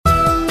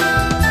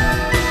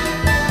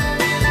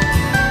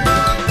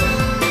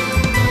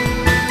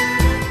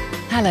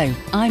Hello,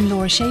 I'm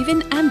Laura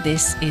Shavin and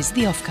this is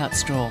The Offcut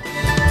Straw.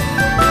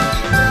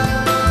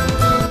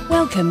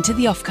 Welcome to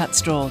The Offcut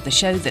Straw, the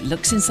show that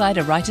looks inside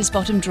a writer's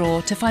bottom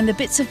drawer to find the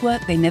bits of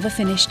work they never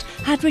finished,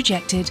 had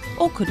rejected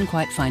or couldn't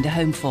quite find a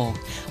home for.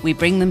 We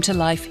bring them to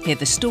life, hear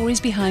the stories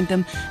behind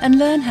them and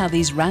learn how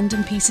these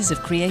random pieces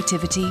of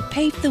creativity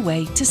paved the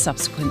way to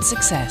subsequent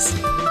success.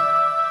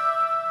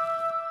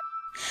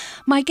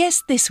 My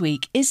guest this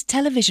week is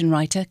television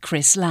writer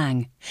Chris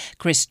Lang.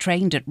 Chris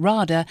trained at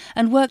RADA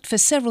and worked for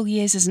several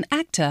years as an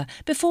actor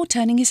before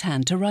turning his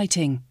hand to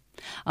writing.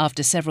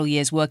 After several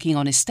years working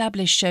on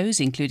established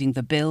shows including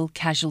The Bill,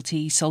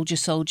 Casualty, Soldier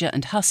Soldier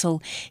and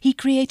Hustle, he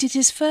created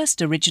his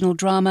first original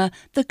drama,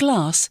 The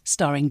Glass,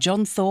 starring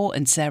John Thaw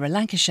and Sarah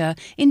Lancashire,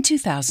 in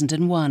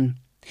 2001.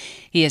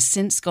 He has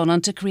since gone on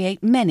to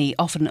create many,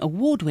 often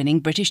award-winning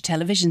British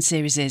television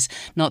series,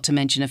 not to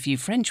mention a few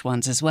French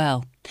ones as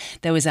well.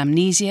 There was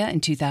Amnesia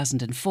in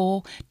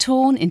 2004,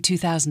 Torn in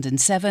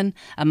 2007,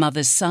 A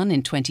Mother's Son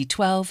in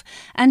 2012,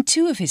 and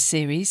two of his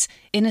series,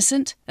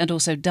 Innocent and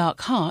also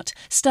Dark Heart,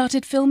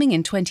 started filming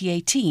in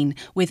 2018,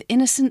 with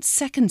Innocent's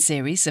second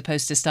series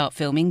supposed to start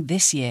filming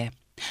this year.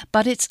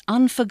 But it's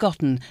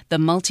Unforgotten, the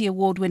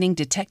multi-award-winning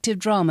detective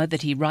drama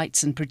that he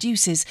writes and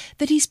produces,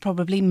 that he's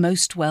probably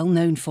most well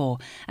known for.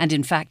 And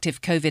in fact,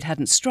 if COVID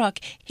hadn't struck,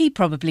 he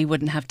probably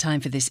wouldn't have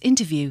time for this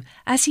interview,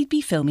 as he'd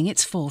be filming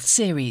its fourth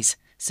series.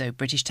 So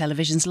British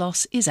television's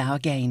loss is our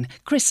gain.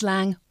 Chris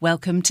Lang,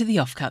 welcome to The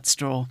Offcut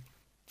Straw.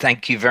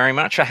 Thank you very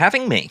much for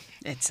having me.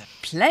 It's a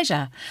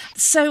pleasure.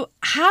 So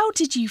how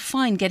did you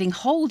find getting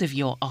hold of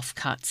your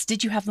offcuts?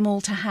 Did you have them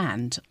all to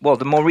hand? Well,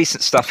 the more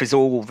recent stuff is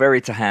all very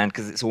to hand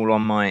because it's all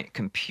on my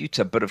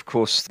computer. But of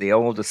course, the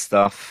older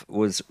stuff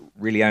was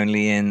really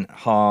only in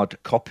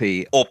hard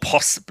copy or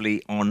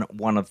possibly on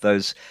one of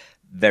those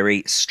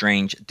very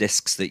strange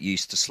discs that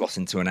used to slot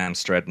into an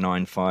Amstrad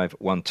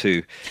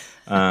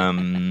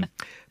 9512.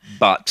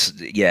 But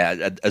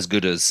yeah, as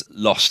good as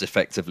lost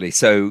effectively.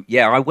 So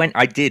yeah,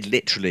 I did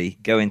literally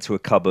go into a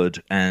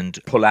cupboard and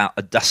pull out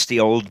a dusty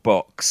old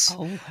box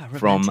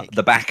from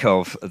the back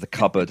of the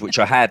cupboard, which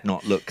I had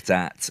not looked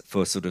at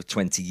for sort of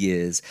 20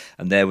 years.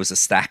 And there was a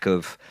stack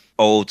of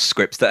old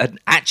scripts that had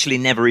actually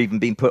never even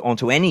been put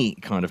onto any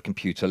kind of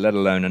computer, let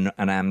alone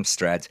an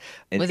Amstrad.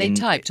 Were they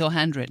typed or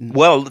handwritten?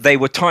 Well, they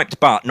were typed,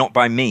 but not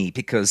by me,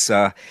 because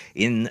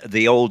in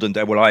the olden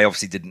day, well, I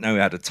obviously didn't know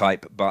how to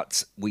type,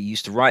 but we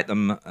used to write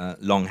them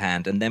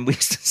longhand, and then we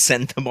used to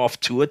send them off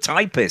to a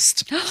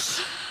typist.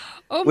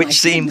 Oh, which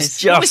seems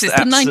just was it,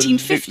 the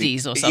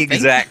 1950s or something?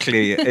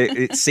 Exactly.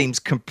 It seems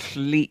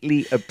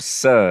completely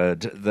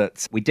absurd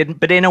that we didn't.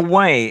 But in a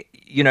way,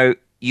 you know,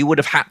 you would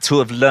have had to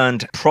have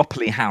learned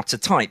properly how to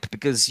type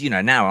because, you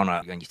know, now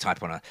when you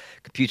type on a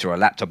computer or a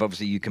laptop,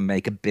 obviously you can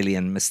make a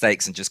billion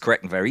mistakes and just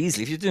correct them very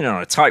easily. If you're doing it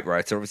on a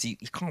typewriter, obviously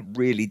you can't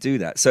really do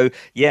that. So,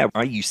 yeah,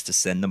 I used to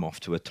send them off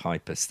to a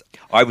typist.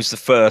 I was the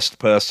first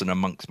person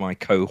amongst my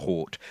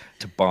cohort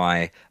to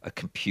buy a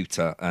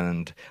computer,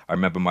 and I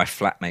remember my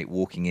flatmate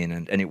walking in,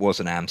 and it was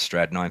an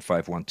Amstrad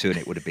 9512,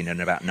 and it would have been in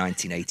about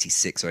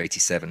 1986 or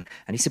 87,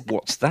 and he said,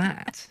 "What's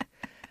that?"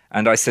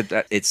 And I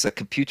said, "It's a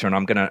computer, and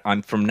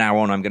I'm from now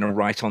on, I'm gonna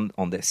write on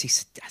this." He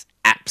said, "That's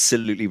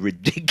absolutely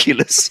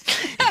ridiculous."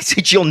 He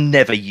said, "You'll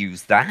never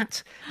use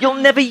that. You'll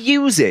never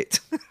use it."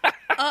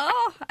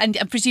 Oh, and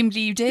presumably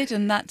you did,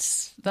 and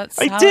that's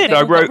I how did. they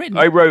all got written.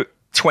 I wrote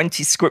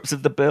 20 scripts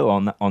of The Bill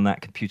on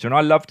that computer, and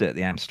I loved it.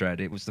 The Amstrad.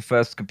 It was the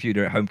first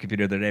home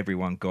computer that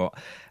everyone got,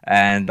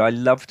 and I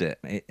loved it.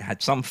 It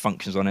had some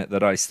functions on it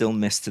that I still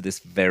miss to this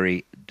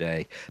very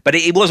day. But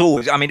it was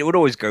always, I mean, it would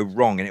always go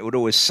wrong, and it would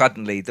always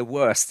suddenly, the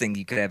worst thing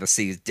you could ever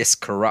see is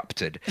disk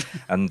corrupted.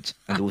 And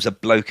there was a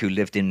bloke who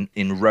lived in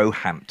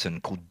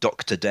Roehampton called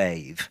Dr.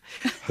 Dave,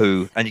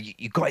 and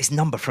you got his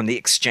number from the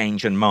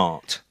Exchange and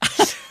Mart.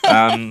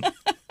 And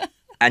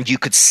you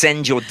could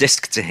send your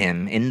disc to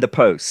him in the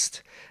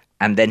post,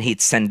 and then he'd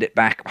send it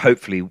back,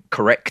 hopefully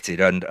corrected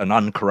and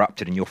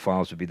uncorrupted, and your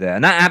files would be there.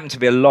 And that happened to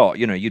be a lot.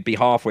 You know, you'd be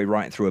halfway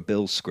writing through a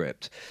Bill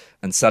script,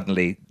 and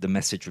suddenly the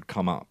message would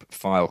come up,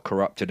 file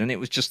corrupted, and it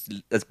was just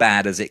as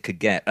bad as it could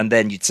get. And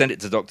then you'd send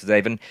it to Dr.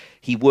 Dave, and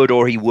he would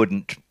or he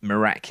wouldn't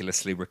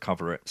miraculously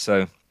recover it.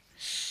 So,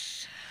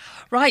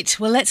 right,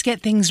 well, let's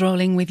get things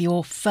rolling with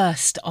your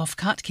first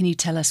offcut. Can you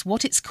tell us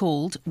what it's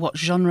called, what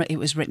genre it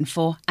was written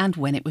for, and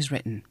when it was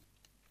written?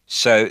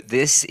 So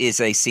this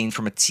is a scene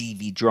from a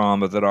TV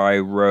drama that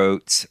I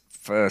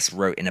first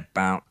wrote in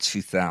about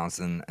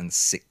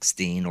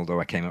 2016, although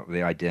I came up with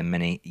the idea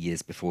many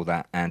years before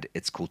that, and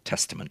it's called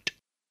Testament.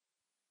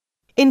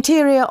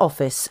 Interior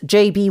office,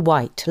 J.B.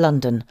 White,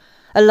 London.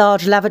 A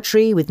large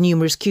lavatory with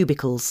numerous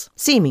cubicles,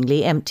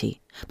 seemingly empty.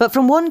 But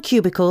from one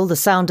cubicle the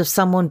sound of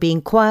someone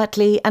being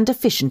quietly and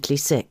efficiently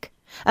sick.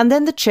 And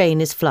then the chain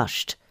is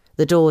flushed.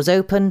 The doors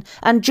open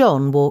and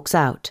John walks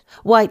out,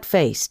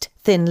 white-faced,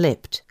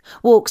 thin-lipped,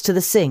 walks to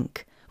the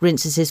sink,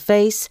 rinses his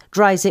face,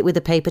 dries it with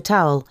a paper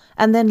towel,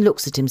 and then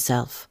looks at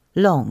himself,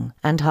 long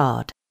and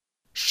hard,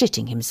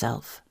 shitting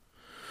himself.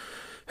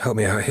 "Help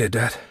me out here,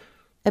 Dad."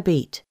 A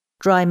beat,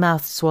 dry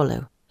mouth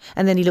swallow,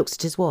 and then he looks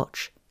at his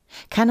watch.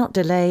 cannot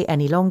delay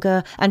any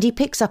longer, and he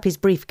picks up his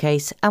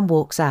briefcase and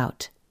walks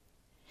out.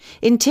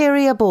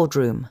 Interior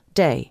boardroom,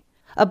 day.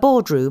 A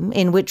boardroom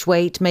in which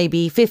wait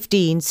maybe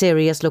 15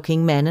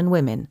 serious-looking men and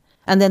women,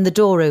 and then the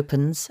door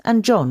opens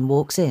and John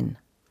walks in.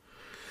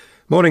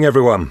 Morning,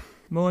 everyone.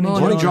 Morning,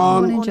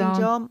 John. Morning,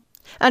 John.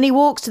 And he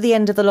walks to the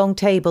end of the long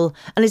table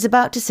and is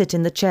about to sit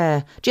in the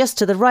chair, just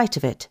to the right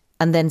of it,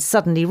 and then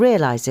suddenly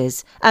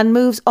realises and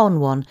moves on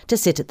one to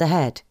sit at the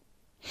head.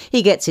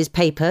 He gets his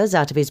papers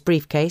out of his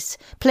briefcase,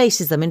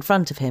 places them in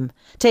front of him,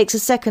 takes a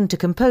second to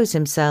compose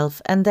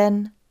himself, and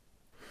then...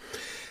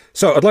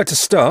 So I'd like to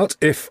start,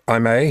 if I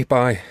may,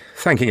 by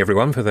thanking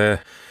everyone for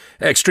their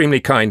extremely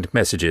kind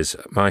messages.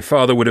 My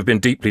father would have been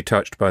deeply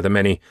touched by the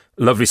many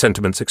lovely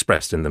sentiments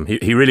expressed in them.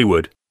 He really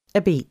would.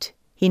 A beat.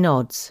 He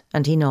nods,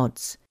 and he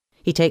nods.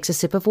 He takes a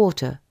sip of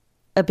water.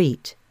 A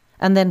beat.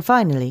 And then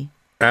finally...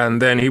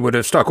 And then he would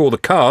have stuck all the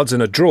cards in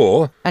a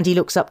drawer. And he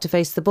looks up to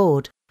face the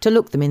board, to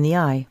look them in the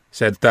eye.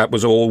 Said that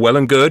was all well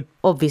and good.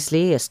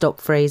 Obviously a stock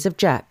phrase of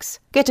Jack's.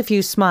 Get a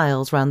few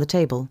smiles round the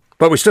table.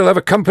 But we still have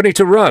a company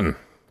to run.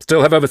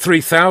 Still have over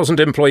 3,000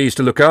 employees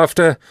to look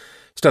after.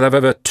 Still have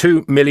over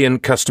 2 million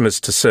customers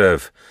to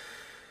serve.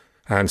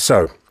 And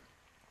so,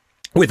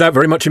 with that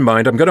very much in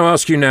mind, I'm going to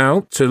ask you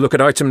now to look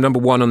at item number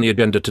 1 on the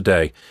agenda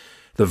today.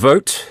 The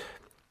vote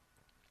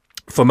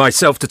for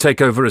myself to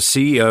take over as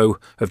CEO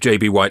of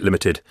JB White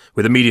Limited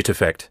with immediate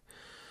effect.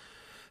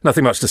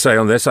 Nothing much to say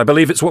on this. I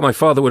believe it's what my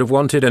father would have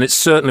wanted, and it's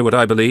certainly what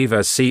I believe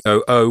as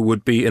COO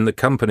would be in the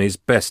company's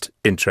best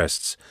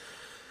interests.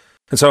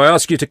 And so I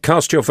ask you to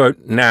cast your vote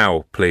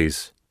now,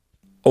 please.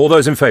 All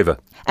those in favour?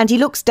 And he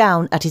looks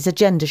down at his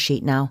agenda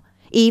sheet now,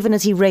 even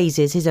as he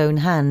raises his own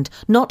hand,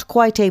 not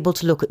quite able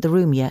to look at the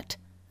room yet.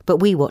 But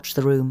we watch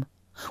the room.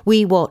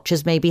 We watch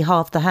as maybe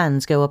half the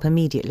hands go up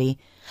immediately,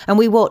 and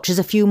we watch as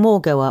a few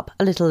more go up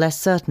a little less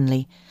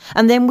certainly,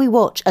 and then we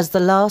watch as the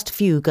last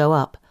few go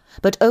up,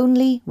 but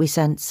only, we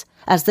sense,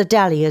 as the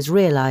dalliers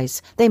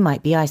realise they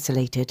might be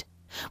isolated,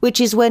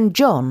 which is when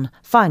John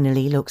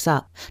finally looks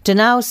up, to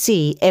now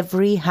see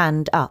every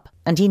hand up,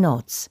 and he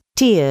nods,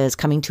 tears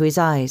coming to his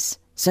eyes,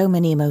 so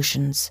many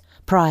emotions,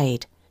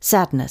 pride,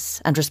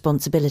 sadness and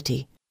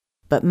responsibility,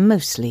 but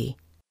mostly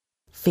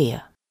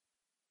fear.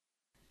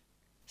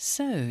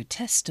 So,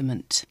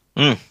 Testament.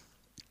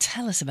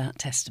 Tell us about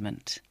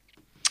Testament.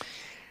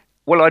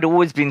 Well, I'd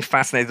always been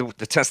fascinated with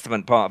the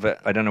Testament part of it.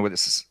 I don't know whether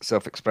it's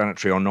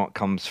self-explanatory or not,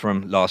 comes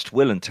from Last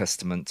Will and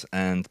Testament.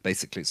 And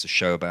basically it's a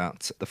show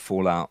about the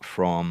fallout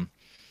from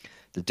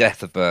the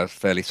death of a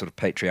fairly sort of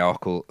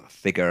patriarchal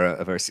figure,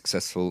 a very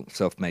successful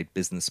self-made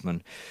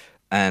businessman,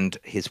 and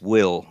his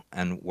will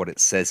and what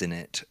it says in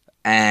it.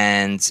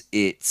 And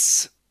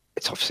it's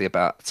obviously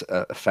about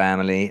a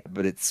family,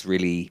 but it's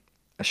really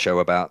a show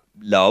about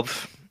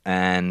love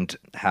and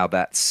how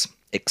that's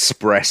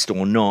expressed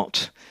or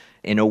not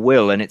in a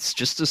will. And it's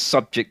just a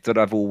subject that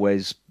I've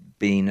always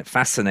been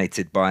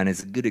fascinated by, and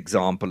is a good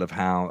example of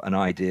how an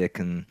idea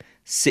can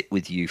sit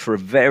with you for a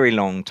very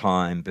long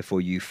time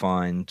before you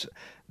find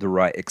the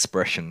right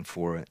expression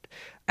for it.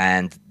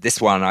 And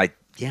this one, I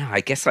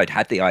guess I'd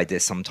had the idea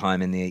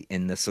sometime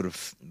in the sort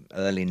of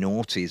early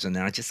noughties, and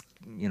then I just,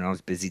 I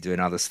was busy doing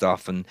other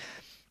stuff, and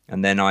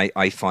then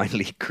I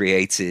finally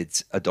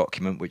created a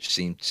document which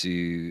seemed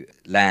to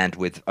land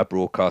with a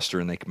broadcaster,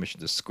 and they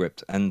commissioned a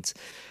script. And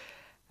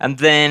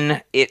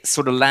then it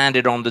sort of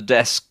landed on the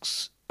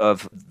desks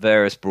of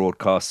various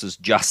broadcasters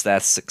just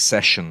as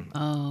Succession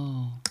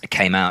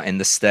came out in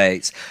the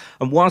States.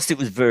 And whilst it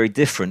was very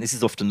different, this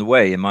is often the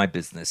way in my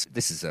business.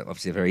 This is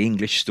obviously a very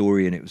English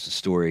story, and it was a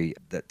story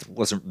that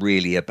wasn't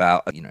really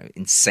about,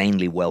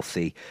 insanely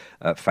wealthy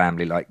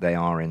family like they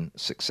are in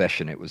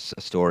Succession. It was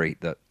a story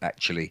that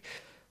actually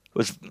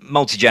was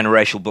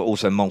multi-generational, but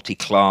also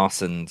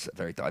multi-class and a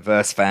very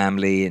diverse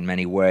family in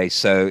many ways.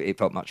 So it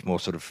felt much more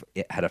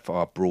it had a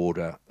far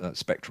broader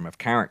spectrum of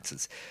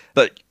characters.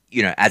 But,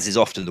 as is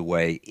often the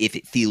way, if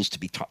it feels to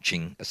be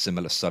touching a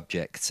similar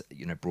subject,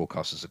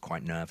 broadcasters are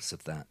quite nervous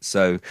of that.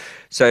 So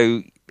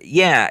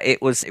yeah,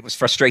 it was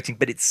frustrating,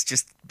 but it's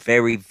just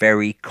very,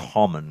 very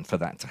common for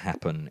that to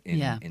happen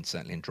in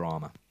certainly in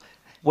drama.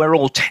 We're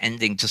all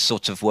tending to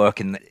sort of work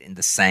in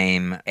the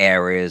same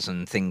areas,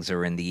 and things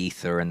are in the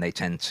ether, and they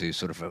tend to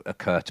sort of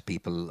occur to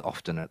people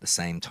often at the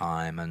same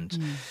time. And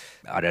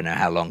I don't know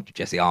how long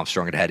Jesse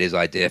Armstrong had his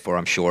idea for.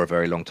 I'm sure a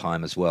very long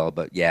time as well.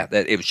 But yeah,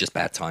 it was just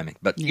bad timing.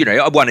 But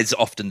one is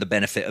often the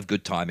benefit of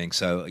good timing,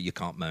 so you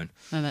can't moan.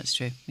 No, that's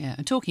true. Yeah.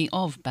 And talking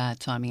of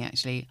bad timing,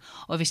 actually,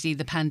 obviously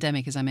the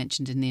pandemic, as I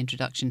mentioned in the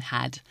introduction,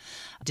 had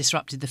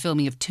disrupted the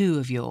filming of 2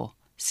 of your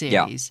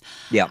series.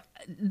 Yeah.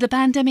 The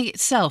pandemic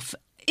itself,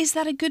 is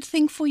that a good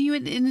thing for you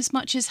in as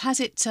much as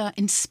has it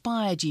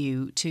inspired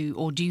you to,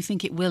 or do you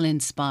think it will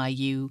inspire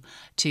you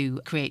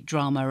to create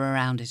drama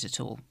around it at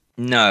all?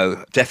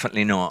 No,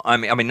 definitely not. I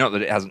mean, not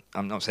that it hasn't.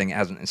 I'm not saying it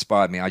hasn't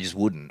inspired me. I just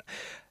wouldn't.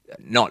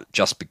 not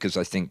just because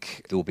I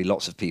think there will be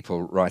lots of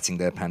people writing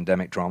their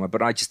pandemic drama,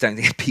 but I just don't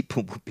think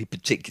people would be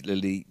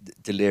particularly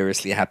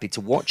deliriously happy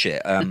to watch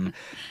it.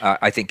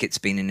 I think it's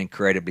been an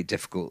incredibly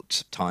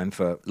difficult time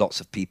for lots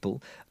of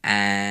people.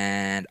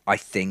 And I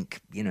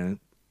think,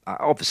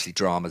 obviously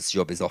drama's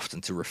job is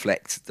often to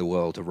reflect the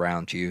world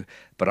around you,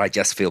 but I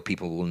just feel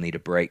people will need a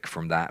break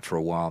from that for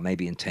a while.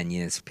 Maybe in 10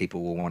 years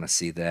people will want to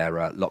see their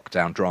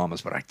lockdown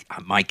dramas, but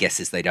my guess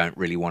is they don't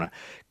really want to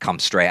come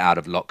straight out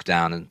of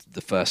lockdown, and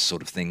the first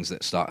sort of things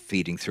that start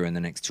feeding through in the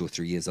next 2 or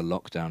 3 years are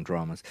lockdown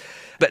dramas.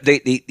 But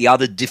the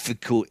other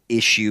difficult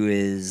issue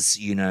is,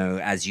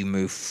 as you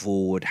move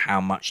forward,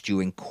 how much do you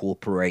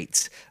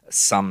incorporate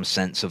some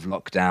sense of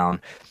lockdown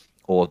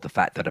or the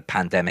fact that a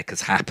pandemic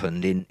has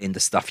happened in the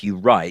stuff you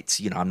write?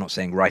 I'm not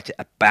saying write it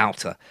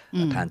about a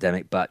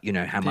pandemic, but,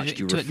 how much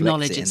do you reflect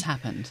acknowledge it it's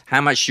happened?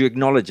 How much do you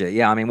acknowledge it?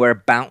 Yeah, I mean, we're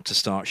about to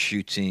start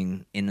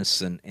shooting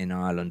Innocent in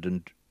Ireland,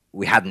 and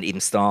we hadn't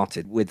even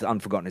started. With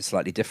Unforgotten, it's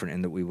slightly different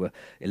in that we were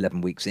 11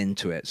 weeks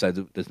into it, so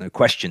there's no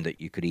question that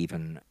you could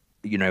even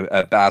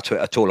about it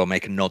at all or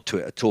make a nod to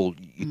it at all.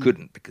 You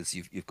couldn't, because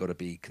you've got to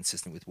be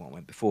consistent with what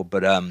went before.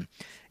 But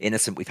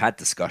Innocent, we've had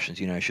discussions,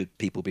 should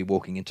people be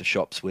walking into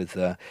shops with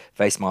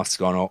face masks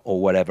on or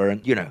whatever,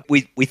 and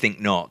we think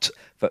not,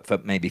 for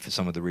maybe for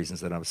some of the reasons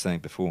that I was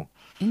saying before.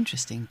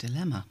 Interesting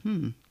dilemma.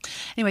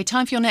 Anyway,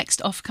 time for your next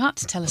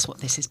offcut. Tell us what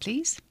this is,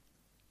 please.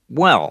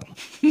 Well,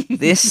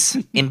 this,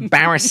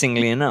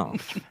 embarrassingly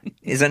enough,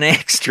 is an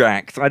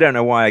extract. I don't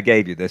know why I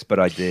gave you this, but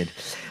I did.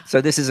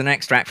 So this is an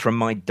extract from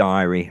my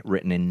diary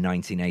written in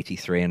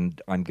 1983,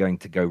 and I'm going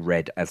to go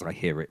read as I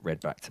hear it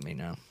read back to me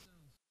now.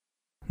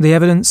 The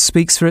evidence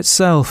speaks for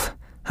itself.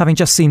 Having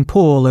just seen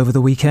Paul over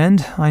the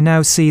weekend, I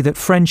now see that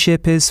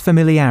friendship is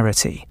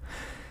familiarity.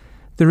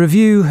 The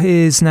review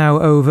is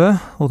now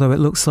over, although it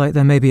looks like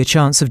there may be a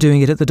chance of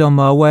doing it at the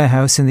Donmar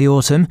warehouse in the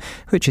autumn,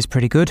 which is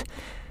pretty good.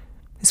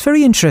 It's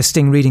very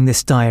interesting reading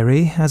this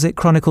diary as it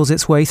chronicles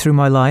its way through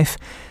my life.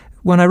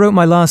 When I wrote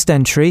my last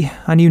entry,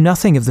 I knew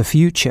nothing of the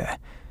future.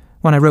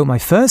 When I wrote my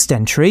first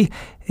entry,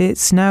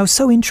 it's now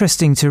so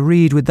interesting to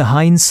read with the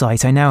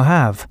hindsight I now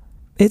have.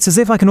 It's as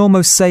if I can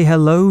almost say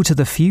hello to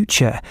the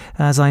future,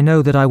 as I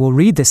know that I will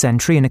read this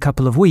entry in a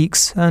couple of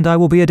weeks and I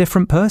will be a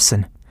different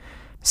person.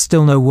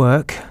 Still no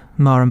work,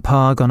 Ma and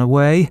Pa gone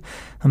away,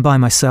 and by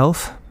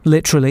myself,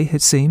 literally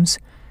it seems.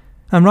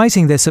 I'm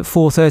writing this at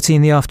 4:30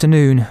 in the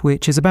afternoon,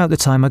 which is about the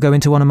time I go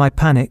into one of my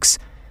panics.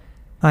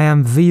 I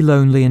am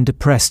lonely and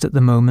depressed at the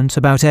moment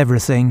about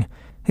everything.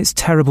 It's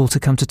terrible to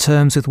come to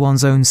terms with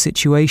one's own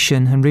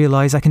situation and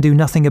realise I can do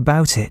nothing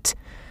about it.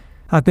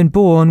 I've been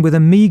born with a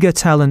meagre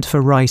talent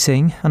for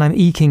writing, and I'm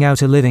eking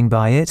out a living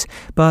by it,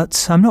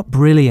 but I'm not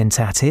brilliant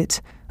at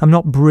it. I'm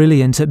not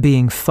brilliant at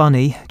being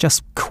funny,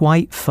 just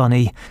quite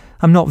funny.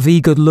 I'm not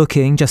good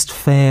looking, just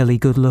fairly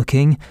good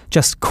looking,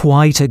 just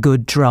quite a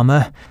good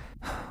drummer.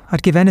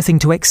 I'd give anything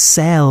to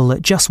excel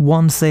at just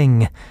one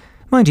thing.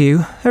 Mind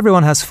you,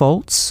 everyone has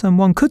faults, and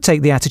one could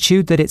take the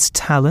attitude that it's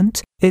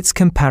talent, it's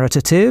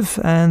comparative,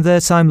 and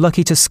that I'm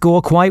lucky to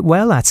score quite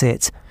well at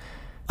it.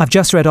 I've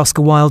just read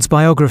Oscar Wilde's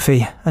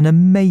biography, an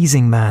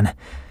amazing man.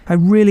 I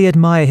really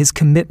admire his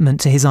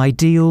commitment to his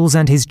ideals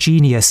and his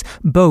genius.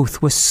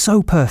 Both were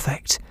so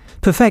perfect.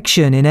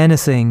 Perfection in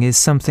anything is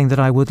something that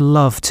I would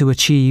love to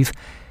achieve.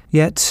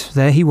 Yet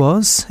there he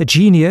was, a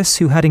genius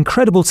who had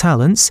incredible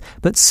talents,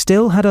 but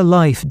still had a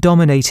life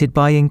dominated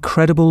by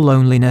incredible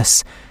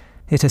loneliness.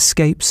 It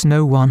escapes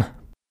no one.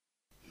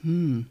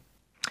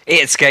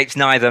 It escapes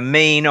neither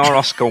me nor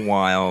Oscar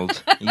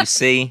Wilde, you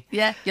see.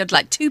 Yeah, you had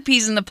like 2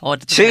 peas in a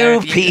pod.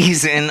 2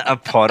 peas in a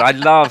pod. I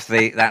love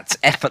that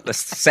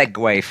effortless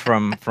segue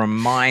from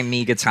my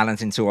meagre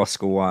talent into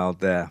Oscar Wilde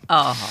there.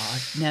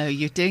 Oh, no,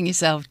 you're doing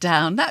yourself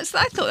down. I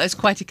thought that was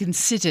quite a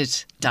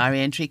considered diary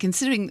entry,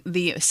 considering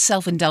the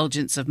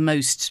self-indulgence of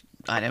most,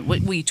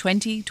 were you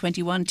 20,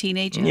 21,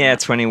 teenager? Yeah,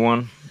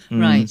 21.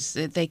 Right,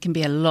 they can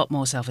be a lot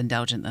more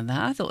self-indulgent than that.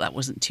 I thought that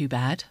wasn't too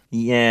bad.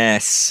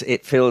 Yes,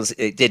 it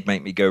did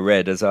make me go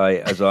red as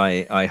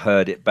I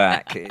heard it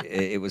back.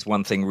 It was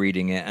one thing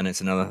reading it, and it's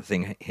another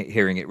thing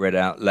hearing it read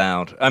out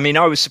loud. I mean,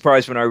 I was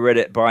surprised when I read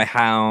it by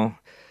how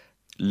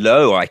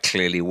low I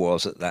clearly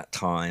was at that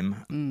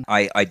time.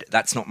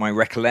 That's not my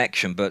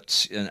recollection,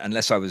 but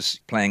unless I was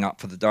playing up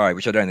for the diary,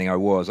 which I don't think I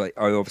was, I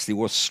obviously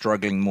was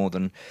struggling more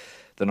than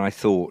I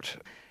thought.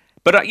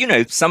 But,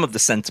 some of the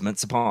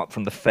sentiments, apart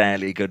from the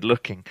fairly good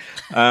looking,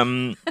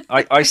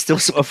 I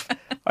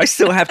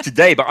still have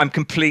today, but I'm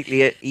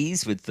completely at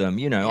ease with them.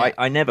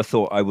 I never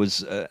thought I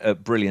was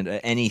brilliant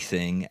at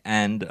anything,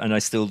 and I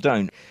still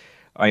don't.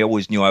 I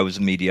always knew I was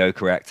a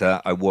mediocre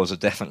actor. I was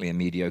definitely a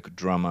mediocre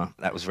drummer.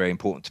 That was very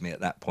important to me at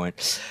that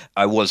point.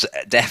 I was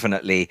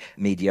definitely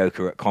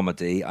mediocre at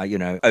comedy.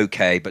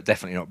 Okay, but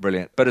definitely not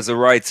brilliant. But as a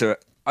writer,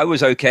 I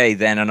was okay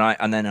then,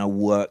 and then I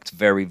worked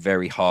very,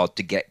 very hard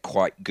to get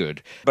quite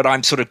good. But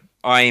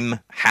I'm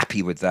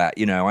happy with that.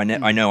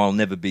 I know I'll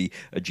never be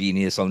a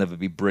genius, I'll never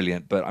be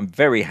brilliant, but I'm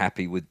very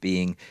happy with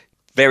being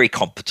very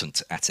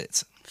competent at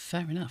it.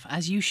 Fair enough,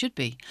 as you should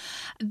be.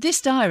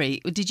 This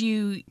diary, did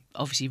you,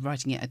 obviously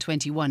writing it at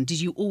 21,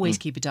 did you always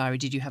keep a diary?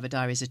 Did you have a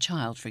diary as a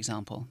child, for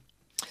example?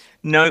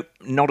 No,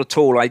 not at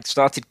all. I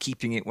started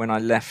keeping it when I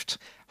left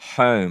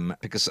home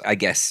because I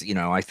guess,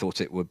 I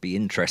thought it would be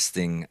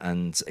interesting,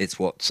 and it's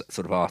what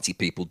sort of arty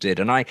people did.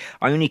 And I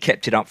only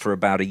kept it up for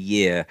about a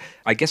year.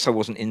 I guess I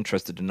wasn't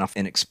interested enough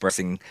in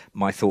expressing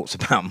my thoughts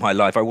about my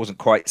life. I wasn't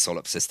quite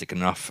solipsistic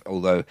enough,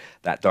 although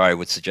that diary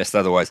would suggest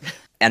otherwise.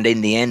 And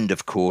in the end,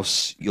 of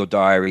course, your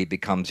diary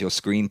becomes your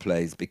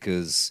screenplays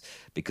because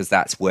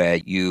that's where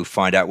you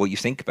find out what you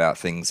think about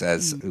things.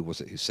 As who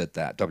was it who said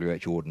that?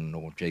 W.H. Auden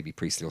or J.B.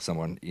 Priestley or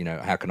someone.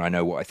 How can I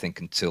know what I think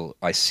until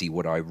I see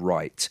what I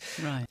write?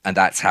 Right. And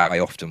that's how I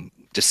often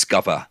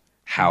discover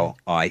how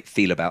I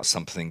feel about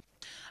something.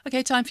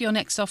 Okay, time for your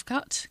next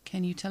offcut.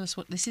 Can you tell us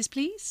what this is,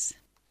 please?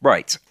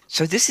 Right.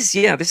 So this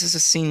is a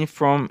scene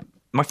from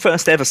my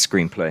first ever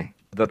screenplay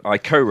that I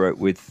co-wrote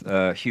with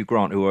Hugh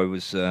Grant, who I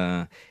was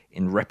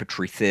in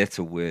repertory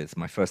theatre with,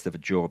 my first ever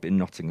job in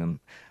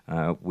Nottingham.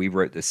 We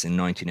wrote this in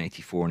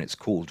 1984 and it's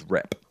called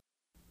Rep.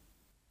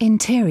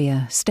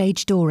 Interior,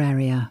 stage door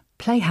area,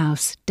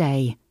 playhouse,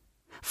 day.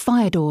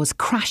 Fire doors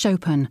crash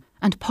open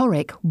and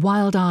Porrick,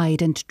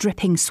 wild-eyed and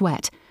dripping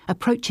sweat,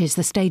 approaches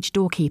the stage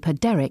doorkeeper,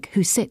 Derek,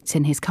 who sits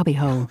in his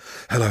cubbyhole.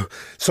 Hello.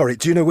 Sorry,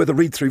 do you know where the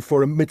read-through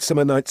for A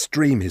Midsummer Night's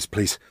Dream is,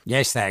 please?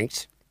 Yes,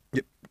 thanks.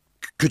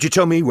 Could you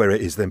tell me where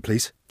it is then,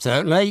 please?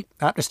 Certainly.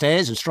 Up the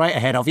stairs and straight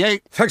ahead of you.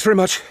 Thanks very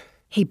much.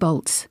 He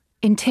bolts.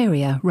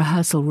 Interior,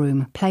 rehearsal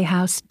room,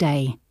 playhouse,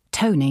 day.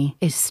 Tony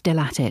is still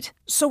at it.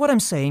 So what I'm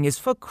saying is,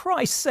 for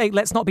Christ's sake,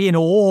 let's not be in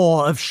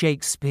awe of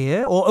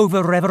Shakespeare or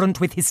over-reverent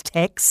with his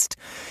text.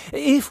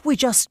 If we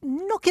just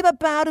knock him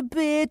about a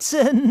bit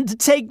and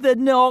take the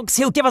knocks,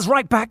 he'll give us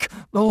right back.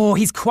 Oh,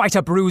 he's quite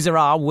a bruiser,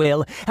 our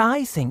Will.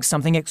 I think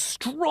something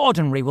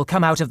extraordinary will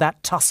come out of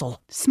that tussle.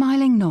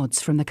 Smiling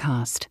nods from the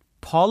cast.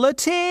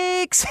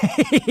 Politics!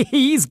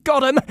 He's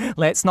got him!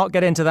 Let's not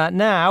get into that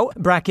now.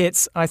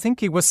 Brackets, I think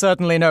he was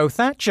certainly no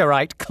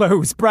Thatcherite,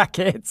 close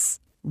brackets.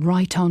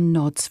 Right on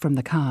nods from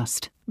the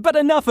cast. But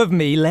enough of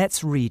me,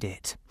 let's read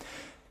it.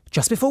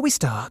 Just before we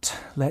start,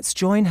 let's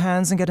join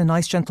hands and get a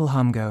nice gentle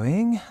hum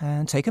going,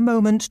 and take a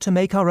moment to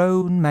make our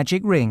own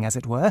magic ring, as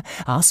it were,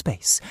 our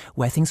space,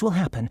 where things will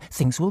happen,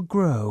 things will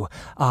grow,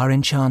 our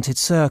enchanted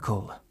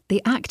circle.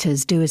 The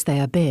actors do as they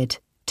are bid.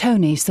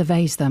 Tony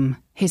surveys them,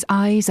 his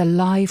eyes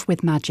alive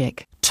with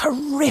magic.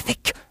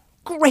 Terrific!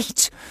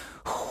 Great!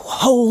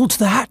 Hold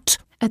that!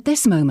 At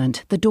this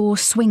moment, the door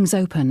swings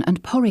open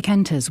and Porrick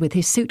enters with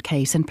his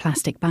suitcase and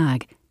plastic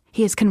bag.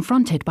 He is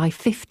confronted by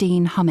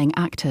 15 humming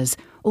actors,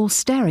 all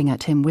staring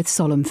at him with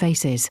solemn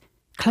faces.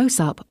 Close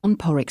up on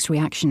Porrick's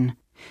reaction.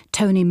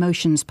 Tony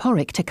motions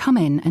Porrick to come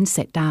in and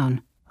sit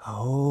down.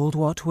 Hold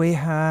what we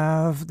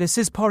have. This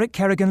is Porrick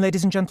Kerrigan,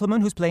 ladies and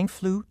gentlemen, who's playing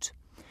flute.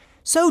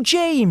 So,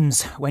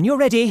 James, when you're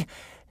ready,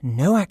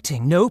 no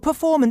acting, no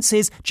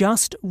performances,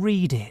 just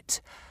read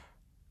it.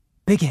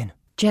 Begin.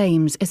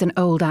 James is an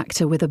old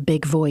actor with a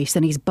big voice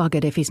and he's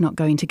buggered if he's not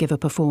going to give a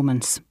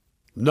performance.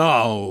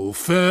 Now,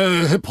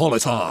 fair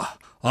Hippolyta,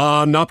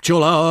 our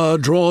nuptial hour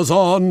draws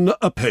on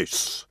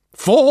apace.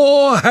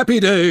 4 happy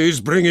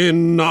days bring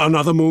in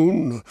another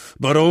moon,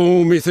 but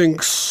oh,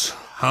 methinks,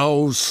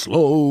 how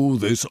slow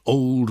this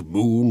old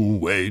moon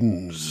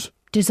wanes.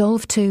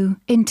 Dissolve to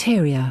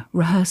interior,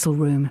 rehearsal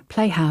room,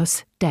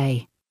 playhouse,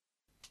 day.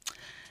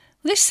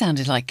 This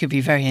sounded like could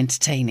be very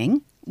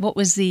entertaining. What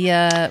was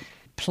the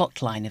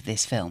plot line of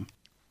this film?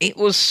 It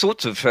was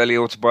sort of fairly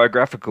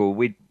autobiographical.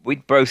 We'd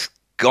both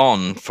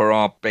gone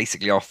for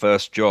basically our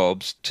first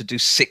jobs to do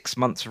 6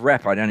 months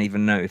rep. I don't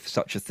even know if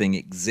such a thing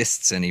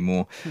exists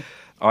anymore.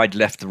 I'd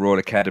left the Royal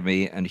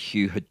Academy and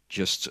Hugh had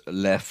just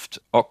left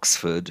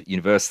Oxford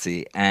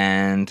University,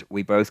 and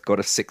we both got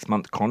a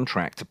 6-month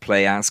contract to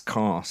play as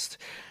cast.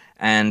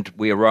 And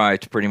we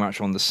arrived pretty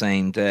much on the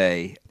same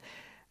day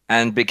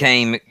and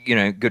became,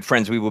 good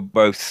friends. We were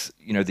both,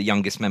 the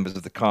youngest members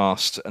of the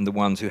cast and the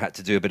ones who had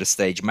to do a bit of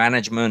stage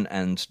management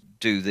and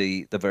do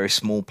the very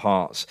small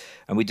parts.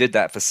 And we did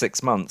that for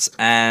 6 months.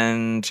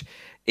 And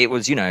it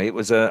was,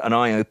 an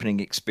eye-opening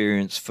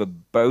experience for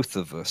both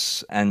of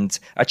us and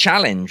a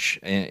challenge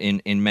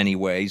in many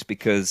ways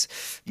because,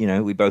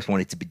 we both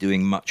wanted to be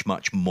doing much,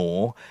 much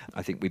more.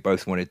 I think we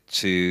both wanted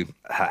to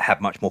have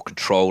much more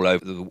control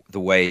over the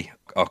way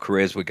our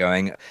careers were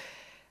going.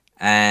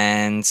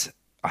 And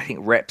I think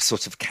Rep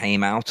sort of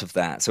came out of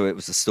that. So it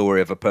was the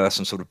story of a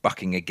person sort of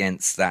bucking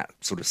against that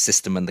sort of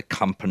system and the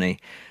company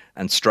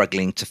and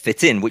struggling to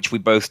fit in, which we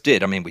both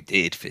did. I mean, we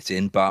did fit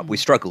in, but we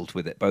struggled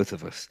with it, both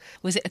of us.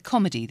 Was it a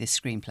comedy, this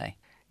screenplay?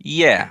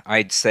 Yeah,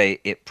 I'd say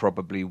it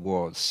probably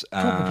was.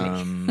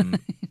 Probably.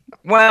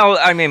 Well,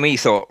 I mean, we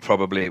thought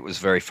probably it was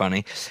very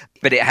funny.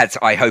 But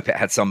I hope it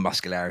had some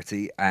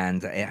muscularity,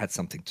 and it had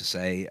something to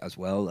say as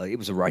well. It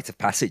was a rite of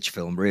passage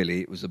film,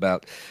 really. It was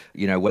about,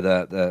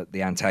 whether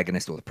the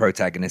antagonist or the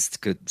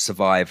protagonist could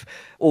survive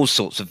all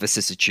sorts of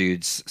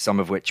vicissitudes, some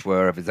of which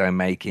were of his own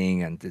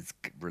making, and his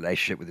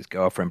relationship with his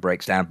girlfriend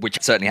breaks down,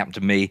 which certainly happened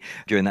to me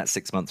during that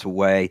 6 months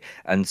away,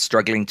 and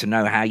struggling to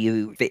know how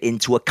you fit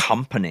into a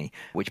company,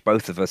 which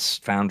both of us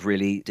found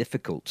really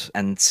difficult,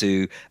 and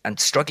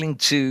struggling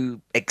to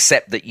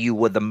accept that you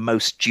were the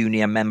most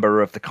junior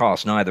member of the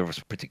cast. Neither of us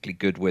were particularly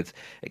good with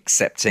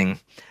accepting,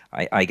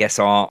 I guess,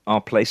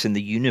 our place in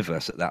the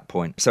universe at that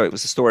point. So it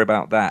was a story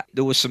about that.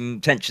 There were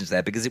some tensions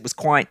there because I think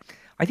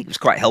it was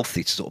quite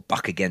healthy to sort of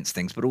buck against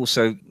things, but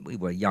also we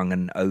were young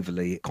and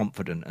overly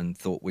confident and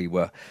thought we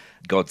were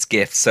God's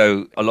gift.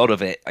 So a lot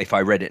of it, if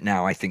I read it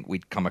now, I think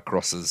we'd come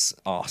across as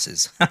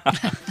arses.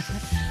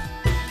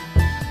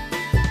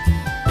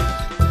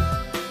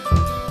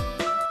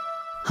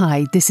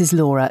 Hi, this is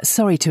Laura.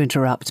 Sorry to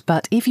interrupt,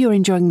 but if you're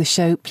enjoying the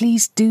show,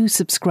 please do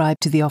subscribe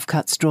to The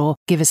Offcut Straw.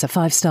 Give us a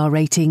 5-star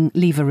rating,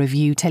 leave a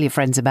review, tell your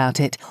friends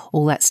about it.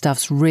 All that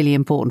stuff's really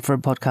important for a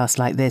podcast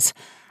like this.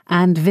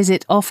 And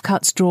visit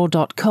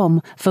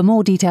offcutstraw.com for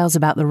more details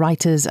about the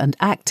writers and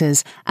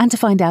actors and to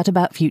find out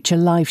about future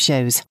live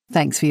shows.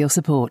 Thanks for your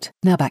support.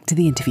 Now back to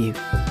the interview.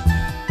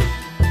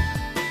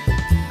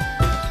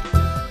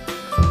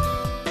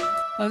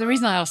 Well, the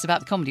reason I asked about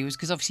the comedy was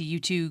because obviously you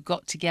two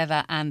got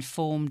together and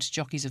formed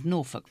Jockeys of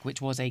Norfolk,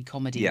 which was a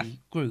comedy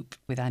group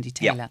with Andy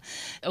Taylor.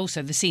 Yeah.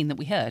 Also, the scene that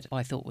we heard,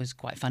 I thought was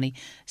quite funny.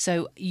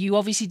 So you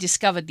obviously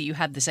discovered that you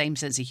had the same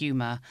sense of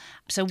humour.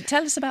 So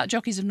tell us about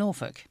Jockeys of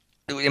Norfolk.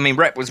 I mean,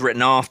 Rep was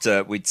written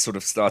after we'd sort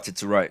of started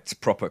to write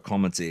proper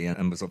comedy,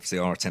 and was obviously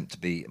our attempt to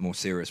be more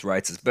serious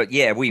writers. But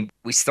yeah, we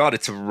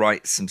started to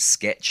write some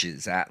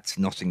sketches at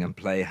Nottingham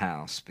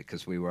Playhouse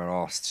because we were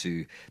asked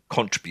to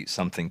contribute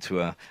something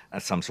to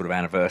some sort of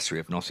anniversary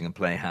of Nottingham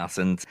Playhouse.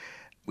 And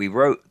we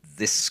wrote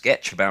this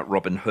sketch about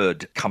Robin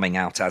Hood coming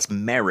out as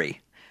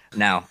Merry.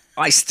 Now,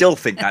 I still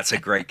think that's a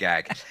great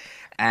gag.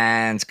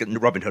 And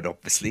Robin Hood,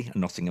 obviously, a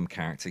Nottingham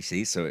character, you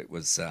see, so it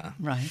was...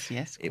 right,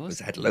 yes, of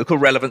course. It had local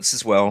relevance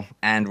as well,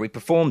 and we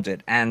performed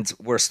it, and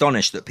we're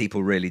astonished that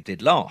people really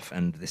did laugh,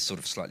 and this sort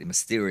of slightly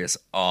mysterious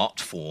art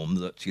form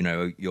that,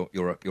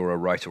 you're a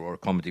writer or a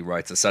comedy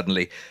writer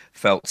suddenly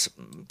felt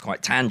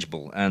quite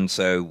tangible, and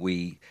so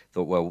we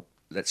thought, well,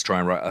 let's try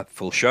and write a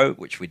full show,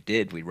 which we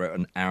did. We wrote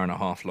an hour and a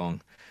half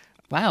long.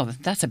 Wow,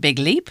 that's a big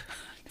leap,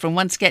 from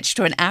one sketch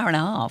to an hour and a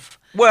half.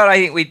 Well,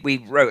 I think we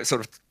wrote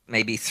sort of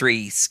maybe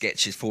 4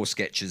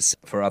 sketches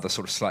for other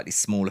sort of slightly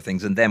smaller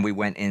things. And then we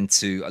went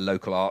into a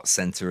local arts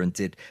centre and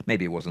did,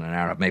 maybe it wasn't an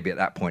hour, maybe at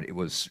that point it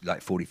was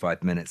like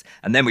 45 minutes.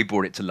 And then we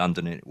brought it to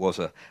London and it was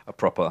a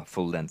proper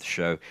full-length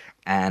show.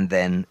 And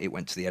then it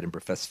went to the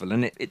Edinburgh Festival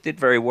and it did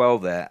very well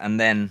there. And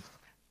then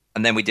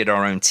we did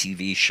our own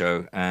TV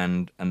show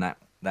and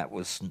that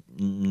was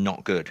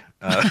not good.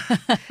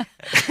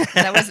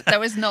 That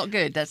was not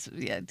good.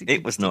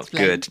 It was not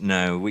good.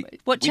 No,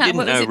 what didn't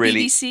was know it?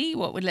 really. BBC?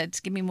 Let's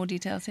give me more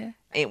details here.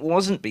 It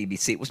wasn't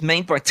BBC. It was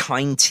made by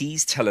Tyne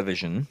Tees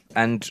Television,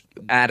 and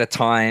at a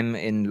time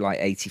in like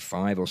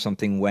 '85 or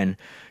something when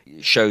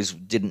shows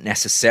didn't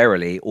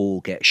necessarily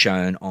all get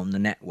shown on the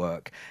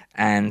network.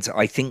 And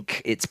I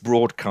think its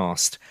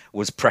broadcast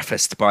was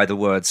prefaced by the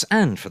words,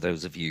 and for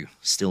those of you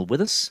still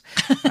with us,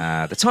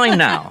 the time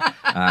now,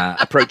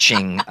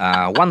 approaching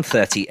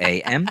 1:30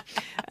 a.m.,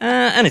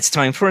 and it's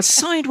time for a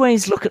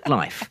sideways look at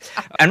life.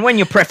 And when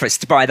you're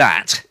prefaced by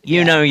that,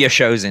 you know your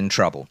show's in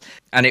trouble.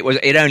 And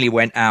it only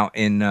went out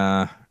in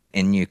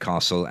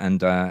Newcastle,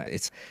 and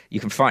you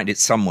can find it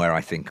somewhere,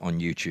 I think,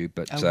 on YouTube.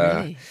 But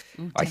really?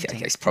 Ooh, I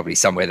think it's probably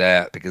somewhere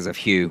there because of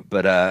Hugh.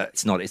 But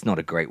it's not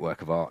a great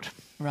work of art.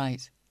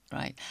 Right.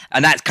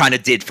 And that kind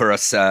of did for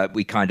us.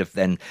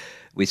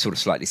 We sort of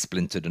slightly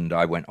splintered, and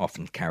I went off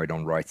and carried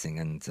on writing.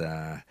 And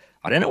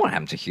I don't know what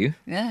happened to Hugh.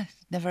 Yeah,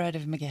 never heard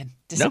of him again.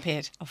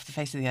 Disappeared off the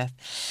face of the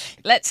earth.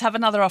 Let's have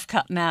another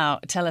offcut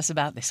now. Tell us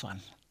about this one.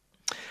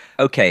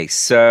 Okay,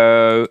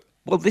 so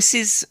this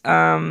is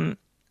the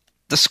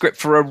script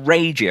for a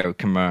radio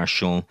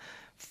commercial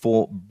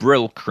for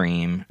Brill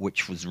Cream,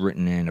 which was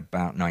written in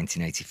about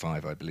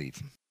 1985, I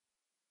believe.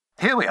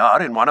 Here we are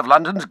in one of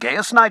London's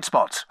gayest night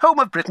spots, home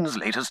of Britain's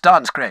latest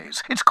dance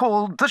craze. It's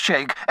called The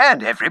Shake,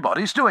 and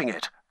everybody's doing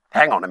it.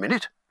 Hang on a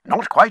minute.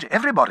 Not quite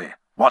everybody.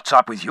 What's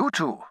up with you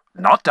two?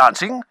 Not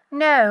dancing?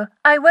 No,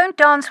 I won't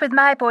dance with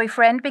my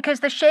boyfriend because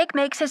the shake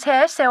makes his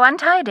hair so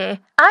untidy.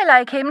 I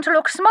like him to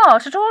look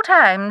smart at all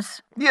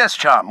times. Yes,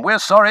 chum, we're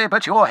sorry,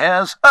 but your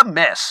hair's a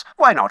mess.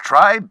 Why not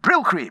try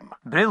Brill Cream?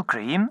 Brill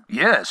Cream?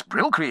 Yes,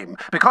 Brill Cream,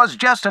 because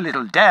just a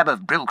little dab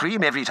of Brill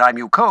Cream every time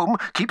you comb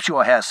keeps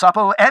your hair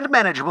supple and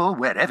manageable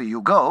wherever you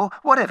go,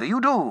 whatever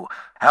you do.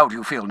 How do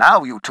you feel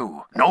now, you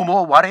two? No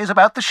more worries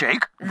about the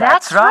shake?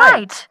 That's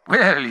right.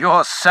 Well,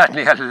 you're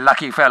certainly a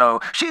lucky fellow.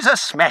 She's a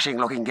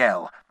smashing-looking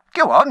gal.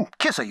 Go on,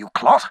 kiss her, you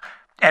clot.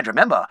 And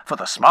remember, for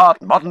the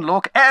smart, modern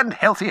look and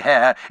healthy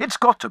hair, it's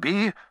got to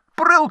be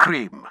Brill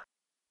Cream.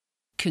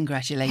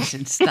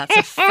 Congratulations. That's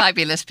a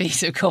fabulous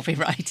piece of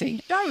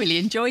copywriting. I really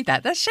enjoyed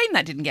that. That's a shame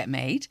that didn't get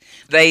made.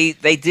 They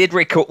did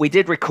record. We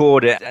did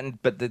record it,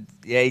 but the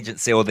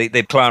agency or the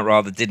client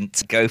rather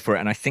didn't go for it.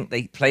 And I think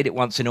they played it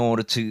once in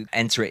order to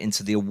enter it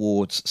into the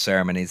awards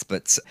ceremonies.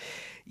 But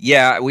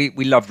yeah, we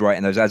loved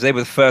writing those ads. They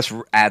were the first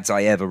ads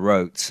I ever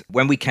wrote.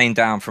 When we came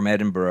down from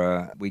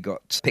Edinburgh, we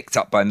got picked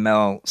up by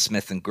Mel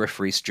Smith and Griff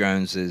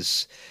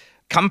Rhys-Jones's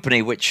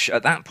company, which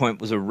at that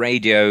point was a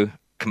radio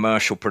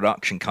commercial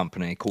production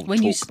company called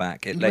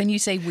Talkback. When you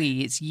say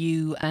we, it's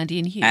you, Andy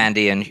and Hugh.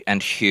 Andy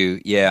and Hugh,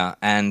 yeah.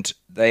 And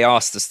they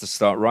asked us to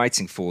start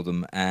writing for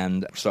them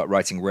and start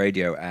writing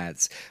radio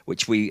ads,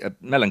 which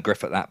Mel and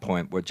Griff at that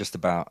point were just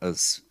about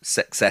as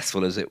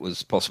successful as it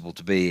was possible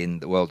to be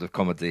in the world of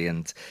comedy.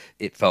 And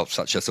it felt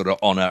such a sort of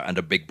honour and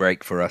a big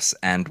break for us.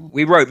 And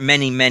we wrote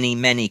many, many,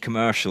 many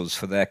commercials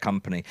for their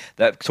company.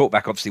 That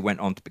Talkback obviously went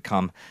on to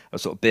become a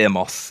sort of beer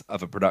moth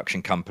of a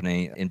production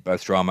company in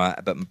both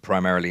drama, but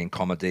primarily in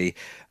comedy.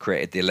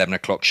 Created the 11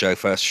 o'clock show,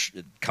 first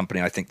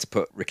company, I think, to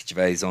put Ricky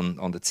Gervais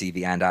on the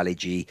TV, and Ali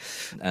G,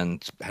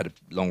 and had a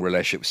long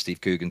relationship with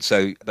Steve Coogan.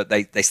 So, but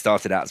they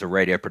started out as a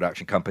radio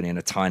production company in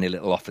a tiny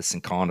little office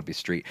in Carnaby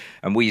Street,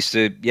 and we used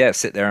to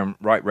sit there and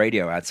write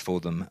radio ads for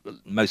them,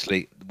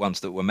 mostly ones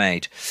that were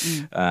made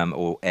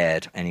or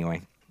aired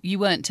anyway. You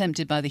weren't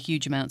tempted by the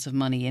huge amounts of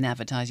money in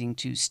advertising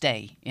to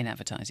stay in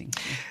advertising?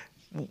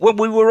 Well,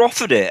 we were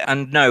offered it,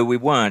 and no, we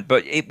weren't,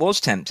 but it was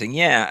tempting,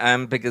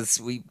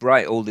 because we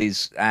write all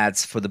these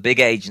ads for the big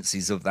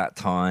agencies of that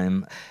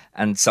time,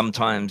 and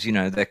sometimes,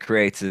 their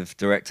creative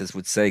directors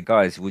would say,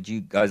 guys, would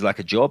you guys like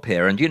a job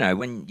here? And,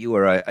 when you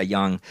were a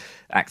young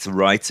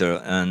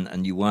actor-writer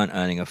and you weren't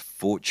earning a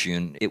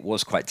fortune, it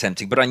was quite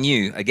tempting. But I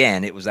knew,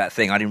 again, it was that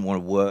thing. I didn't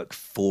want to work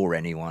for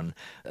anyone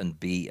and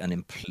be an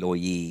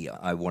employee.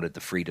 I wanted the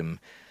freedom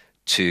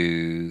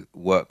to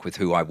work with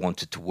who I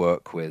wanted to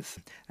work with,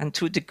 and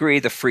to a degree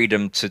the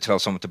freedom to tell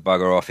someone to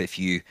bugger off if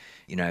you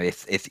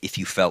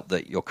felt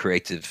that your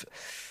creative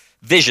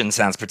vision,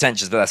 sounds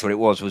pretentious, but that's what it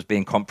was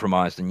being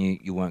compromised and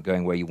you weren't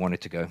going where you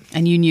wanted to go.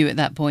 And you knew at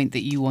that point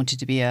that you wanted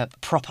to be a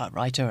proper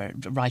writer,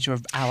 a writer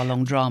of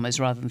hour-long dramas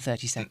rather than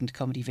 30-second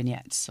comedy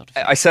vignettes, sort of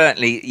thing. I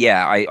certainly,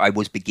 I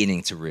was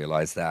beginning to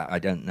realise that. I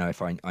don't know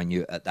if I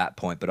knew it at that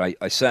point, but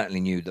I certainly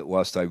knew that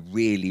whilst I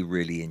really,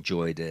 really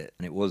enjoyed it,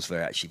 and it was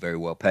actually very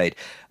well paid,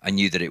 I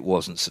knew that it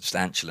wasn't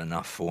substantial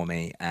enough for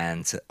me,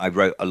 and I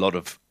wrote a lot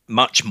of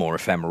much more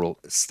ephemeral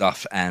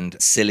stuff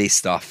and silly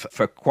stuff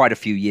for quite a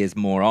few years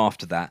more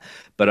after that.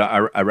 But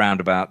around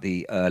about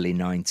the early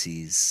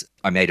 90s,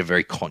 I made a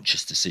very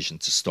conscious decision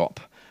to stop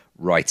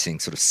writing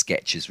sort of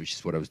sketches, which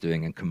is what I was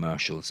doing, in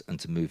commercials, and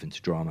to move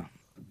into drama.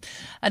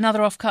 Another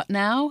offcut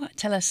now.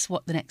 Tell us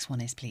what the next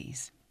one is,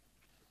 please.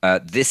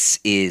 This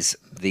is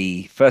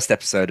the first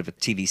episode of a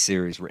TV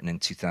series written in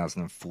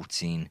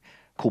 2014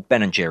 called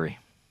Ben and Jerry.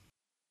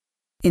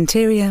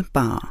 Interior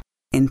bar.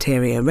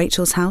 Interior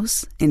Rachel's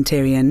house,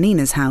 interior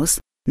Nina's house,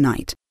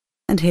 night.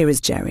 And here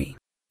is Jerry,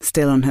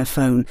 still on her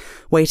phone,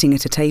 waiting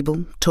at a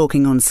table,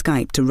 talking on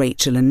Skype to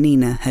Rachel and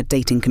Nina, her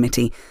dating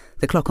committee,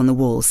 the clock on the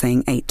wall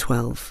saying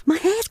 8:12. My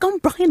hair's gone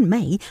Brian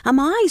May and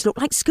my eyes look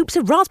like scoops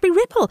of raspberry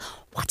ripple.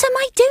 What am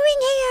I doing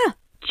here?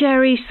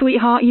 Jerry,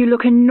 sweetheart, you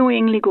look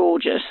annoyingly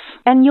gorgeous.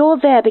 And you're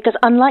there because,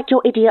 unlike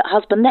your idiot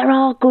husband, there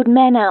are good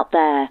men out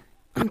there.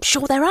 I'm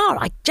sure there are.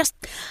 I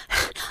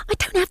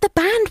don't have the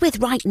bandwidth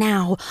right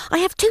now. I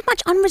have too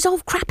much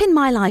unresolved crap in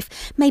my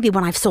life. Maybe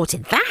when I've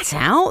sorted that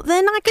out,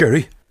 then I can...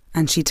 Jerry?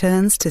 And she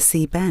turns to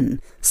see Ben.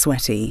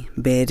 Sweaty,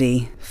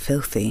 beardy,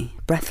 filthy,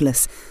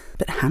 breathless,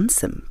 but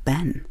handsome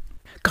Ben.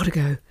 Gotta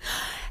go.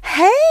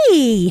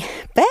 Hey,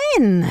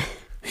 Ben!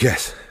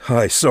 Yes.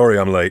 Hi, sorry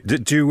I'm late.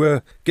 Did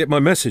you get my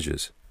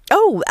messages?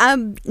 Oh,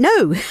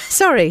 no,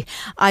 sorry.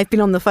 I've been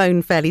on the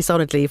phone fairly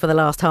solidly for the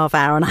last half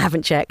hour and I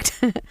haven't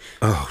checked.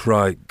 Oh,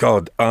 right.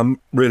 God, I'm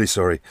really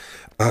sorry.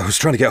 I was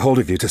trying to get hold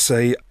of you to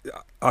say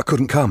I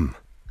couldn't come.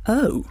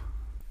 Oh.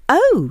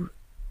 Oh,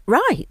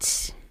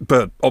 right.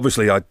 But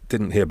obviously I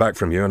didn't hear back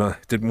from you and I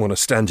didn't want to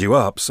stand you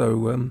up,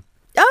 so...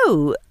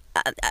 Oh,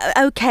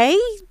 okay,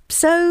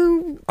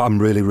 so... I'm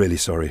really, really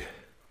sorry.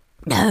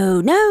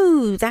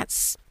 No,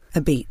 that's... A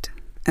beat,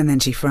 and then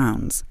she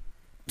frowns.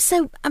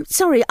 So, I'm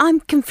sorry, I'm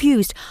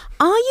confused.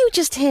 Are you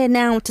just here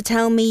now to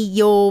tell me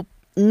you're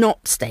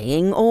not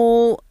staying,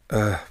 or...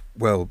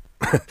 Well,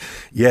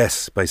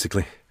 yes,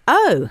 basically.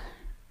 Oh,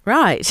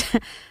 right.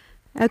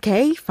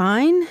 Okay,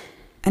 fine.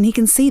 And he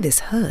can see this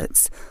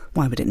hurts.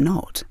 Why would it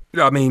not?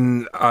 I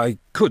mean, I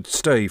could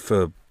stay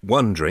for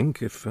one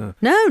drink if... No,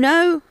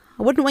 I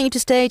wouldn't want you to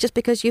stay just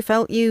because you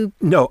felt you...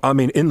 No, I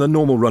mean, in the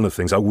normal run of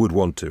things, I would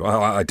want to.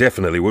 I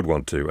definitely would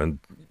want to, and,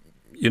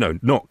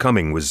 not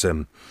coming was...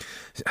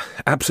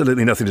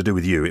 absolutely nothing to do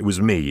with you. It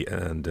was me,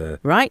 and...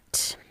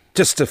 Right.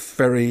 Just a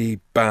very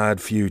bad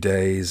few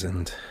days,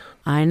 and...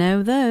 I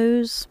know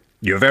those.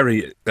 You're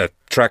very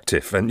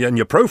attractive, and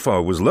your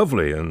profile was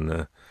lovely,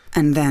 and...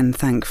 And then,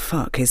 thank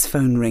fuck, his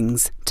phone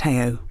rings.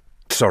 Teo.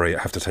 Sorry,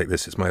 I have to take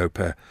this. It's my au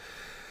pair.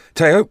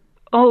 Teo?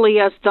 Ollie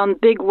has done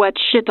big wet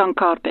shit on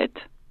carpet.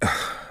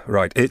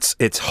 Right,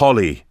 it's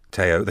Holly,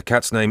 Teo, the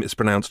cat's name is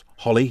pronounced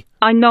Holly.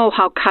 I know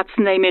how cat's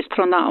name is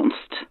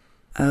pronounced.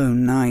 Oh,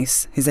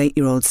 nice. His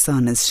 8-year-old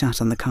son is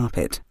shat on the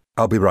carpet.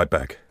 I'll be right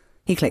back.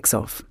 He clicks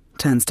off,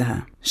 turns to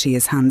her. She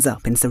is hands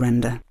up in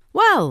surrender.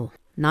 Well,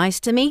 nice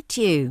to meet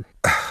you.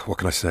 What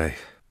can I say?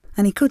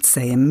 And he could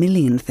say a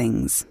million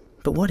things,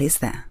 but what is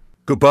there?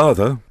 Good bar,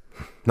 though.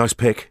 Nice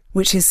pick.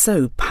 Which is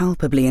so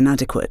palpably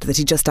inadequate that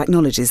he just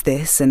acknowledges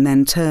this and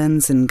then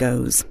turns and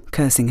goes,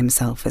 cursing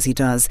himself as he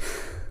does.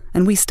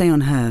 And we stay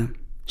on her.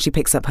 She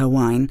picks up her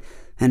wine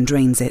and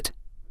drains it,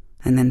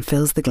 and then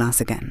fills the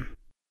glass again.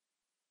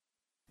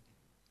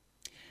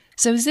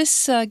 So is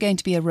this going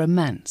to be a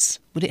romance?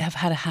 Would it have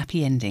had a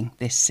happy ending,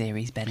 this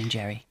series, Ben and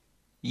Jerry?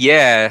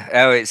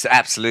 Yeah,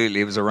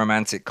 it was a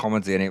romantic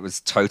comedy, and it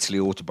was totally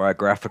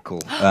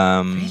autobiographical.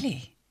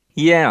 Really?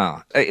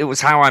 Yeah, it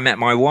was how I met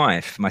my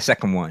wife, my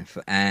second wife,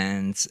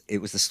 and it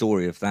was the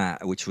story of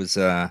that, which was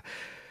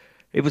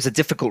it was a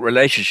difficult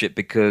relationship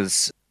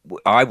because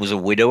I was a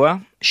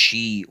widower,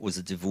 she was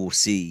a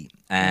divorcee,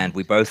 and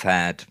we both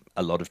had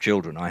a lot of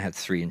children. I had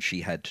 3 and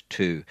she had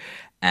 2.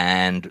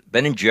 And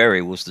Ben and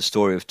Jerry was the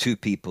story of 2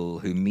 people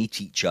who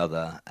meet each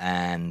other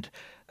and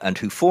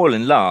who fall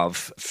in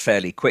love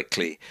fairly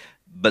quickly,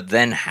 but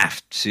then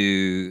have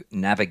to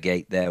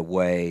navigate their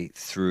way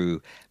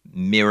through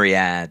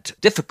myriad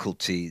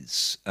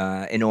difficulties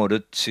in order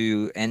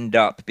to end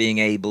up being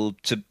able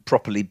to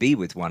properly be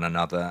with one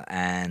another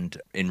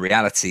and, in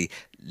reality,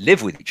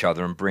 live with each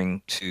other and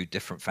bring 2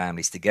 different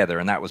families together.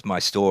 And that was my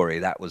story.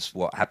 That was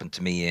what happened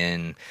to me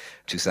in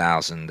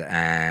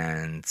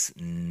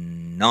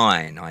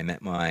 2009. I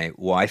met my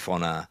wife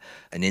on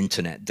an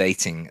internet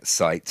dating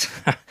site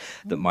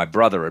that my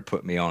brother had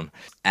put me on,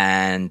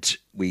 and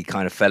we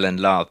kind of fell in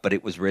love, but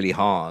it was really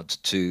hard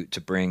to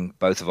bring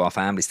both of our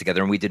families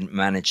together, and we didn't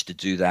manage to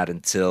do that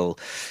until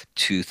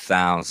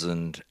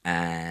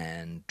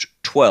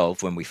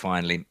 2012 when we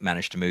finally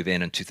managed to move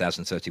in, and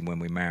 2013 when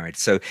we married.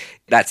 So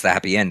that's the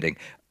happy ending.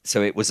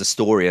 So it was a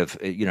story of,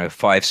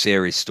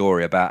 5-series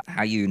story about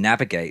how you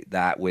navigate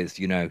that with,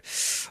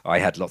 I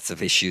had lots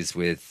of issues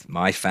with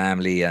my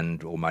family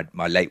or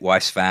my late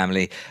wife's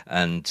family,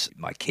 and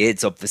my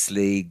kids,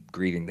 obviously,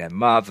 grieving their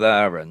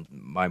mother, and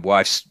my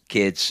wife's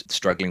kids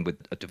struggling with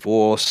a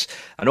divorce,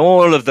 and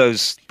all of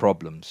those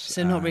problems.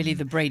 So not really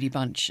the Brady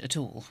Bunch at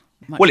all?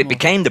 Well, it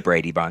became the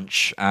Brady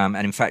Bunch, and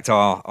in fact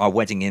our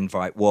wedding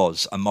invite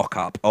was a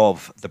mock-up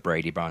of the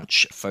Brady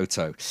Bunch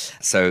photo.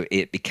 So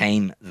it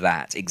became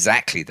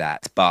exactly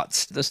that.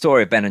 But the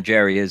story of Ben and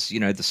Jerry is,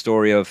 the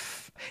story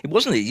of... It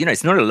wasn't,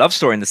 it's not a love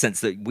story in the sense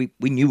that we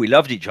knew we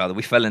loved each other,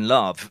 we fell in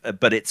love,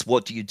 but it's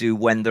what do you do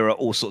when there are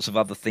all sorts of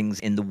other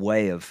things in the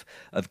way of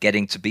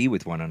getting to be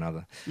with one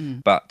another.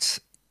 But...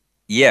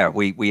 yeah,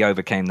 we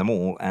overcame them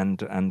all,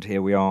 and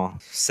here we are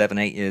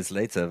 7-8 years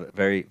later,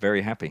 very,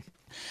 very happy.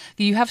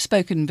 You have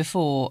spoken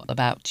before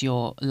about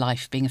your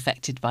life being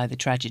affected by the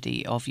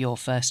tragedy of your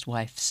first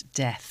wife's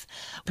death.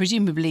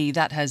 Presumably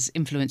that has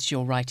influenced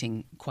your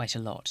writing quite a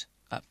lot.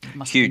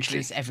 Must Hugely.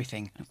 influence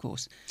everything, of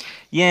course.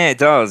 Yeah, it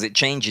does. It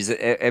changes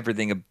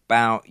everything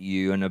about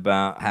you and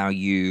about how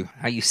you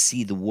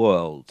see the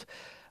world.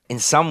 In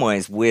some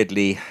ways,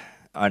 weirdly...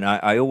 and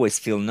I always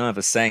feel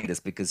nervous saying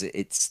this because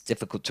it's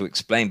difficult to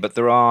explain, but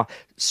there are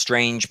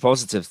strange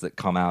positives that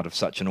come out of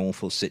such an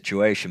awful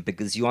situation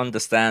because you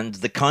understand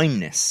the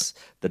kindness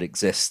that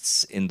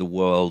exists in the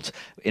world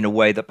in a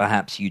way that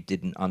perhaps you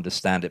didn't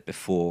understand it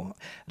before.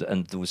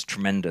 And there was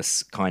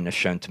tremendous kindness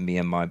shown to me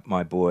and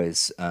my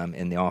boys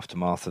in the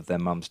aftermath of their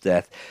mum's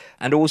death.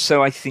 And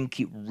also I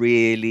think it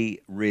really,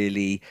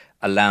 really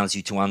allows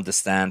you to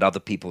understand other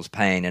people's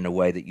pain in a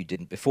way that you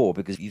didn't before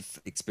because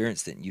you've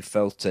experienced it and you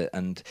felt it.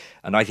 And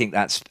I think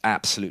that's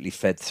absolutely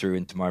fed through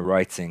into my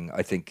writing.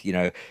 I think,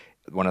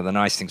 one of the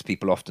nice things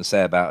people often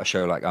say about a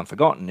show like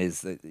Unforgotten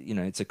is that,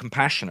 it's a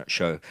compassionate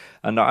show.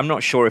 And I'm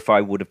not sure if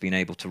I would have been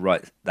able to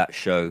write that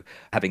show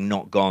having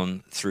not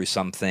gone through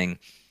something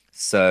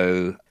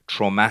so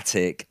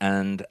traumatic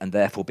and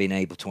therefore being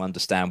able to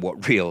understand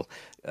what real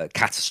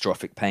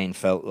catastrophic pain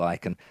felt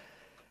like. And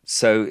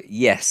so,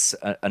 yes,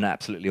 an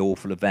absolutely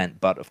awful event.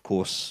 But, of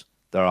course,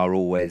 there are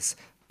always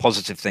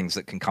positive things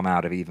that can come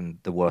out of even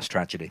the worst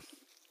tragedy.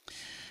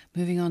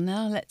 Moving on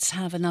now, let's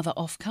have another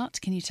off-cut.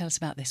 Can you tell us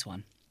about this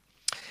one?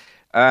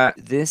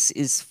 This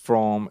is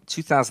from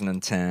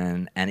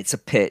 2010, and it's a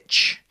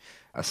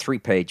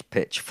 3-page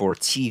pitch for a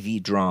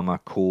TV drama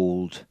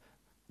called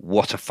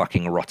What a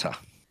Fucking Rotter.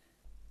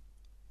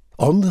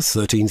 On the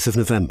 13th of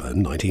November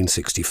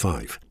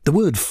 1965, the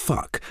word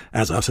fuck,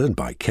 as uttered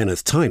by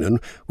Kenneth Tynan,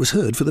 was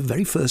heard for the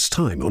very first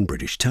time on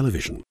British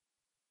television.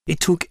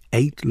 It took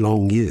 8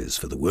 long years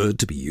for the word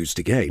to be used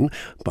again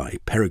by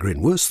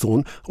Peregrine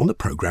Worsthorne on the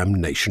programme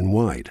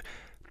Nationwide.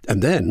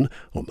 And then,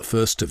 on the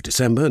 1st of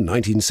December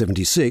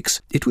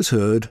 1976, it was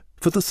heard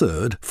for the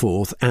 3rd,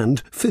 4th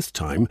and 5th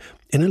time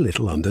in a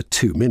little under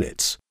 2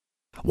 minutes.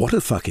 What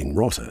a Fucking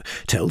Rotter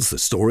tells the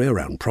story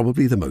around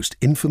probably the most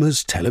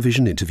infamous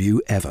television interview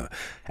ever,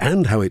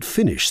 and how it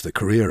finished the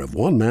career of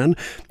one man,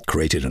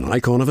 created an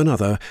icon of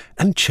another,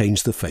 and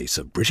changed the face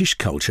of British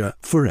culture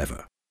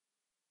forever.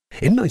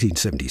 In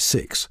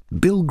 1976,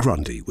 Bill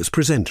Grundy was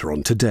presenter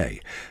on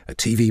Today, a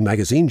TV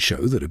magazine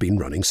show that had been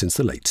running since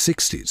the late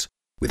 60s.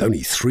 With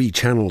only 3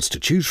 channels to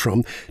choose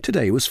from,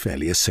 Today was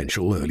fairly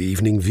essential early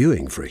evening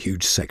viewing for a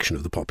huge section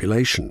of the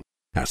population.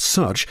 As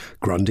such,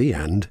 Grundy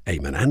and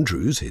Eamon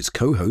Andrews, his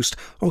co-host,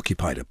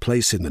 occupied a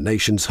place in the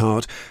nation's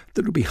heart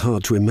that would be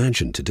hard to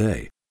imagine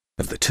today.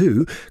 Of the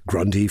two,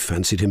 Grundy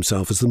fancied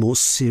himself as the more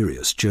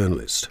serious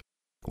journalist.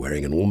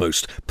 Wearing an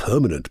almost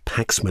permanent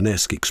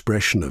Paxman-esque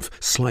expression of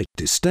slight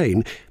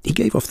disdain, he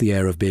gave off the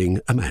air of being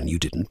a man you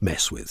didn't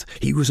mess with.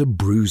 He was a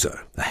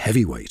bruiser, a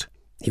heavyweight.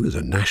 He was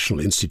a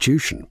national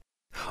institution.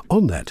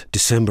 On that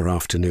December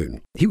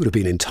afternoon, he would have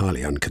been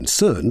entirely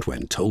unconcerned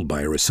when told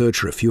by a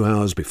researcher a few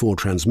hours before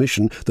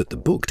transmission that the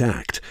booked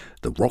act,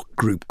 the rock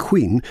group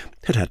Queen,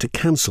 had to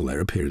cancel their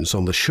appearance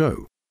on the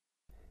show.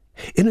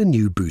 In a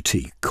new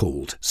boutique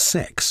called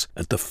Sex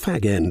at the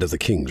fag end of the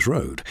King's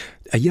Road,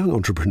 a young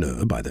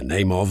entrepreneur by the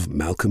name of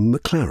Malcolm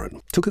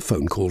McLaren took a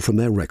phone call from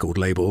their record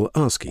label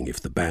asking if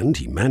the band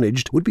he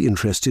managed would be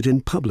interested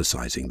in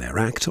publicising their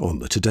act on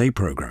the Today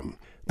programme.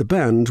 The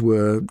band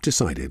were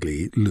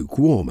decidedly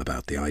lukewarm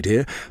about the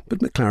idea, but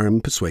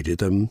McLaren persuaded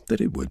them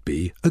that it would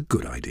be a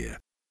good idea.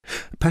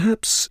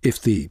 Perhaps if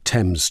the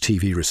Thames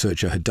TV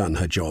researcher had done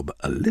her job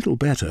a little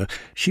better,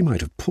 she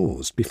might have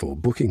paused before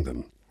booking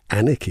them.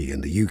 Anarchy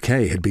in the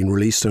UK had been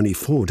released only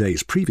 4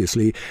 days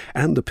previously,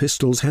 and the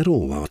Pistols had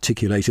all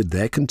articulated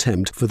their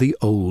contempt for the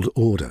old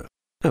order.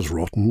 As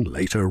Rotten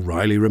later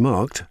wryly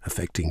remarked,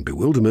 affecting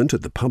bewilderment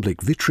at the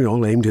public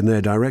vitriol aimed in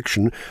their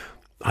direction,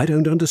 "I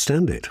don't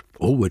understand it.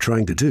 All we're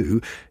trying to do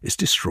is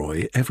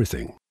destroy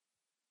everything."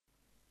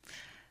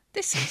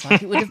 This sounds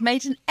like it would have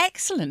made an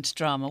excellent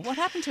drama. What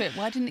happened to it?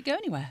 Why didn't it go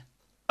anywhere?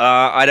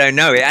 I don't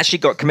know. It actually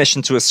got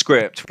commissioned to a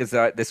script because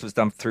this was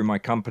done through my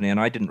company, and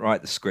I didn't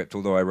write the script,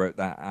 although I wrote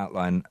that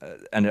outline.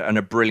 And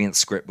a brilliant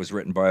script was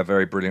written by a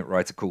very brilliant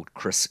writer called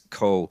Chris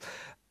Cole,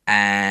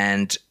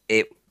 and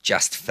it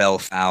just fell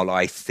foul,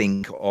 I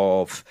think,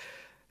 of...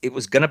 It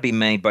was going to be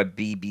made by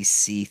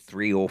BBC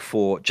 3 or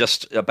 4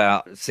 just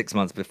about 6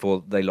 months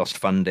before they lost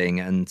funding.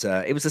 And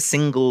it was a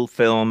single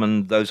film,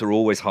 and those are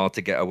always hard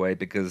to get away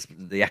because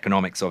the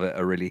economics of it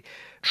are really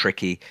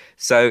tricky.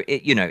 So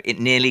it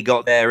nearly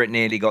got there,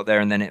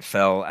 and then it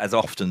fell, as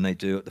often they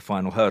do at the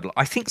final hurdle.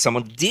 I think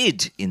someone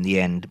did, in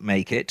the end,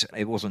 make it.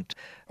 It wasn't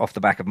off the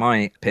back of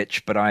my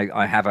pitch, but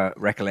I have a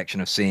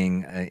recollection of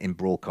seeing in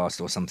broadcast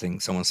or something,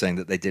 someone saying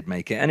that they did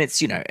make it. And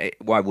it's,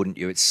 why wouldn't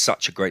you? It's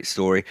such a great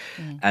story.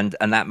 And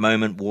that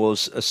moment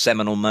was a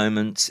seminal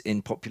moment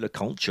in popular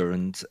culture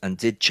and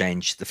did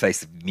change the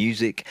face of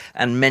music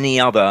and many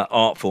other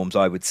art forms,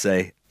 I would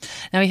say.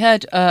 Now, we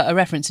heard a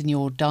reference in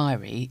your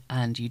diary,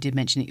 and you did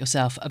mention it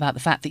yourself, about the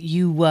fact that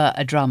you were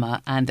a drummer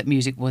and that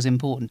music was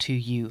important to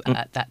you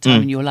at that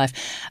time in your life.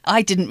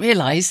 I didn't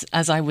realise,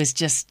 as I was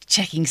just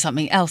checking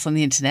something else on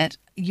the internet,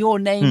 your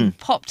name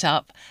popped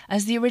up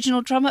as the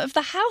original drummer of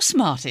the House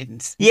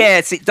Martins.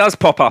 Yes, it does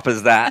pop up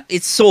as that.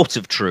 It's sort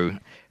of true.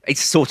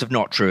 It's sort of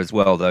not true as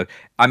well, though.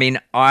 I mean,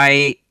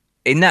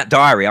 in that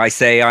diary, I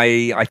say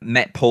I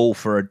met Paul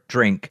for a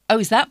drink. Oh,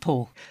 is that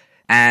Paul?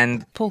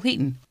 And Paul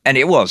Heaton. And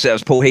it was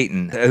Paul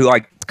Heaton, who I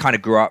kind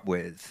of grew up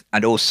with.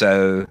 And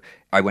also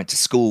I went to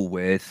school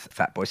with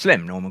Fatboy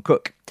Slim, Norman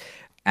Cook.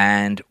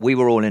 And we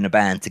were all in a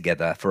band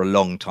together for a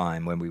long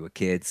time when we were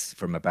kids,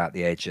 from about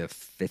the age of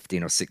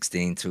 15 or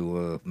 16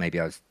 to maybe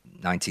I was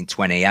 19,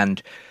 20.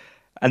 And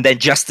then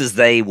just as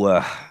they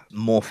were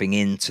morphing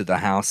into the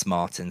House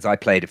Martins, I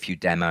played a few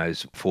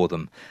demos for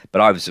them.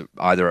 But I was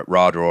either at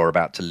RADA or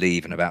about to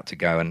leave and about to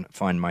go and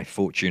find my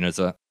fortune as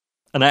an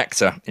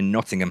actor in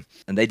Nottingham.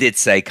 And they did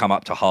say, come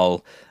up to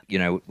Hull,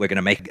 we're going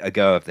to make a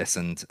go of this.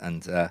 And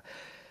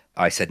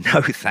I said,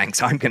 no,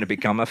 thanks, I'm going to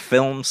become a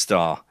film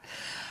star.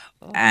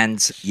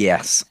 And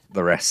yes,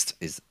 the rest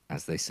is,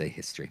 as they say,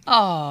 history.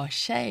 Oh,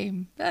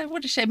 shame.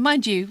 What a shame.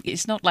 Mind you,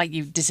 it's not like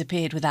you've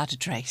disappeared without a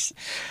trace.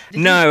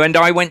 No, and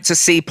I went to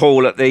see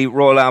Paul at the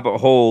Royal Albert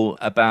Hall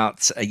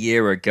about a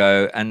year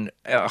ago, and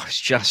I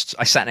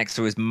sat next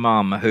to his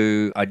mum,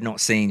 who I'd not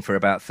seen for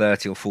about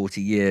 30 or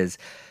 40 years.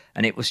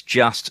 And it was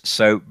just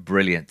so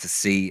brilliant to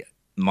see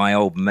my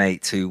old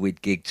mate, who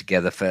we'd gigged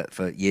together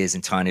for years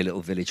in tiny little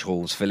village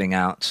halls, filling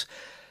out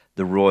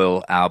the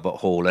Royal Albert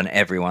Hall and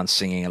everyone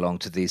singing along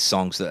to these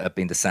songs that have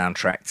been the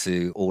soundtrack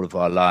to all of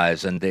our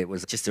lives. And it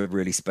was just a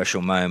really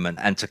special moment,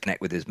 and to connect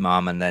with his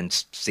mum and then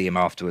see him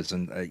afterwards.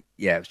 And I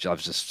was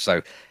just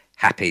so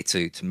happy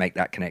to make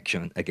that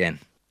connection again.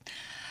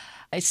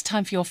 It's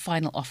time for your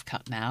final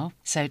offcut now.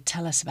 So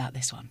tell us about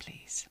this one,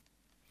 please.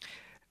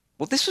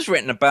 Well, this was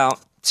written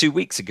about 2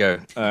 weeks ago,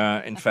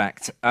 in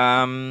fact,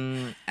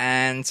 and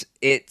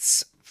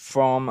it's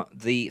from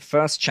the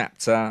first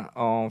chapter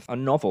of a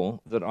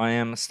novel that I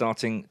am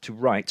starting to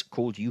write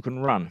called You Can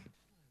Run.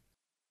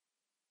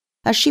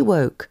 As she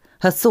woke,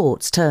 her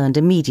thoughts turned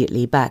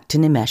immediately back to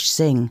Nimesh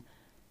Singh.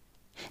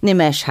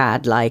 Nimesh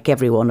had, like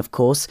everyone of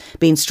course,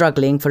 been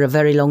struggling for a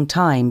very long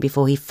time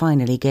before he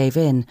finally gave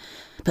in,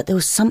 but there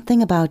was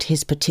something about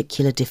his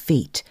particular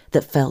defeat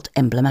that felt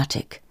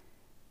emblematic.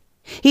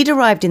 He'd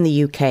arrived in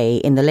the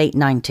UK in the late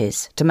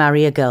 90s to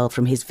marry a girl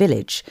from his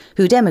village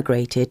who'd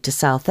emigrated to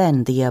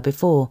Southend the year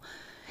before.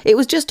 It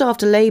was just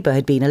after Labour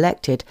had been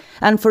elected,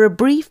 and for a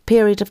brief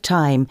period of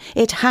time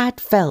it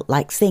had felt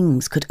like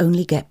things could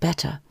only get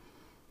better.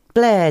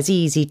 Blair's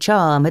easy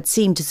charm had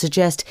seemed to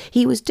suggest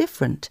he was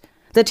different,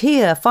 that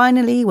here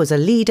finally was a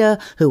leader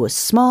who was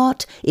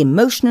smart,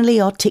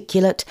 emotionally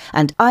articulate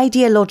and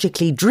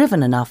ideologically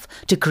driven enough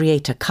to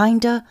create a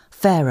kinder,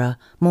 fairer,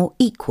 more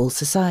equal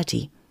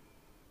society.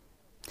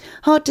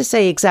 Hard to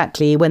say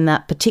exactly when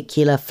that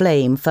particular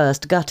flame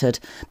first guttered,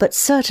 but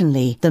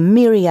certainly the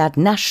myriad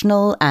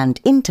national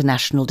and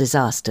international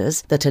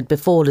disasters that had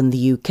befallen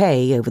the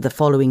UK over the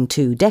following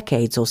 2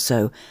 decades or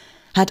so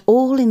had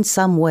all in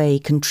some way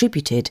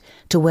contributed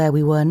to where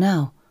we were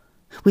now,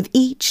 with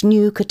each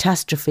new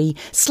catastrophe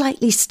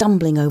slightly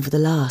stumbling over the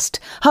last,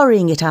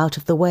 hurrying it out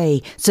of the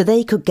way so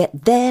they could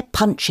get their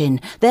punch in,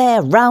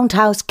 their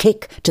roundhouse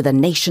kick to the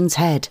nation's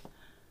head.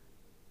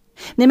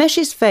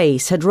 Nimesh's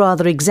face had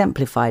rather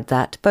exemplified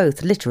that,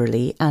 both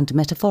literally and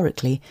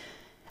metaphorically.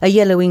 A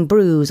yellowing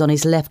bruise on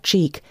his left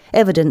cheek,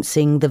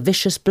 evidencing the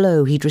vicious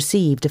blow he'd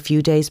received a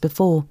few days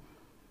before.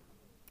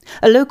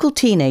 A local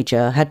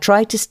teenager had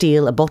tried to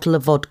steal a bottle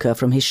of vodka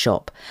from his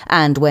shop,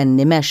 and when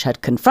Nimesh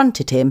had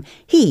confronted him,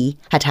 he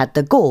had had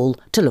the gall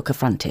to look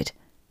affronted.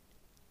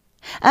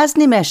 As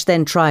Nimesh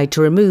then tried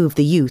to remove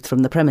the youth from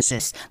the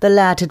premises, the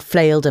lad had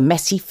flailed a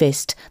messy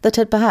fist that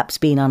had perhaps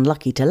been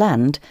unlucky to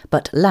land,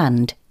 but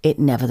land it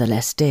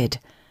nevertheless did.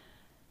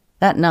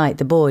 That night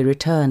the boy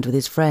returned with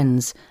his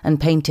friends and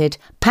painted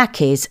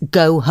 "Packies,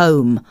 go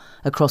home"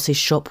 across his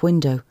shop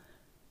window.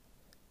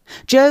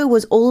 Jo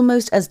was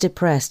almost as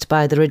depressed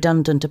by the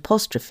redundant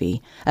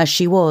apostrophe as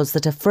she was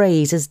that a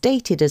phrase as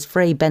dated as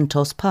Fray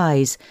Bentos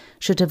pies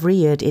should have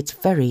reared its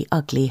very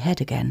ugly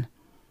head again.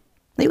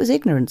 It was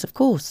ignorance, of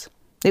course.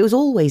 It was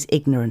always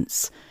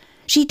ignorance.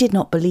 She did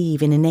not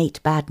believe in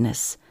innate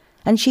badness,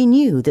 and she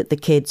knew that the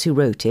kids who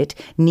wrote it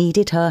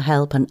needed her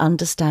help and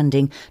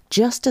understanding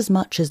just as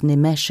much as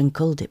Nimesh and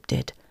Kuldip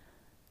did.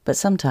 But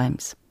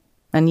sometimes,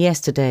 and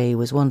yesterday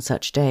was one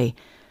such day,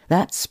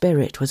 that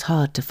spirit was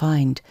hard to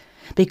find,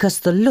 because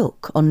the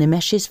look on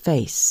Nimesh's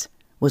face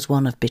was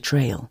one of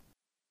betrayal.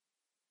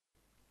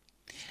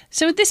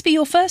 So would this be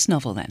your first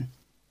novel then?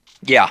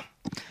 Yeah,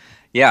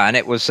 and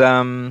it was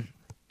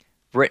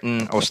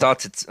written, or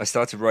I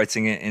started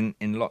writing it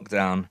in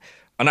lockdown,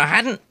 and I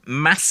hadn't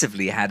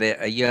massively had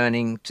a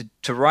yearning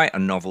to write a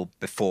novel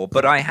before,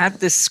 but I had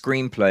this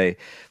screenplay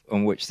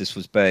on which this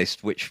was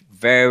based, which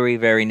very,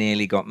 very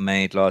nearly got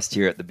made last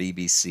year at the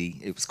BBC.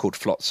 It was called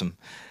Flotsam,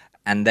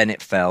 and then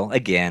it fell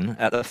again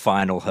at the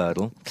final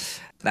hurdle.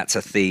 That's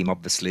a theme,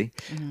 obviously.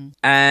 Mm-hmm.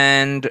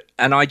 And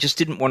I just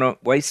didn't want to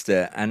waste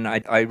it. And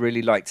I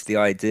really liked the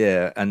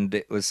idea. And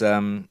it was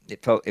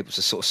it was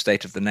a sort of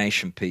state of the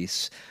nation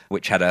piece,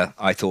 which had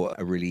I thought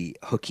a really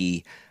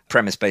hooky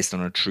premise based on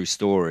a true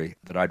story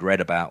that I'd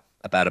read about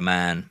a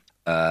man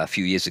a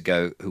few years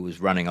ago who was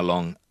running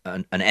along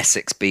an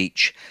Essex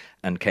beach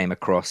and came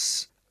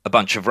across a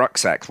bunch of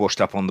rucksacks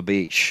washed up on the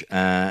beach,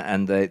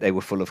 and they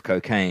were full of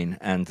cocaine,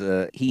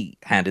 and he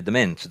handed them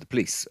in to the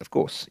police, of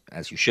course,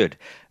 as you should.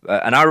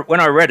 And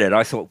when I read it,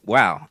 I thought,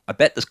 wow, I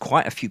bet there's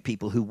quite a few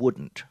people who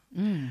wouldn't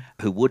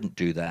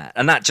do that.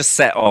 And that just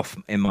set off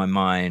in my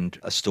mind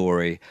a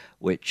story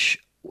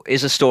which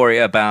is a story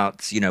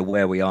about,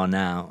 where we are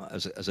now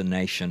as a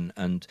nation,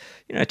 and,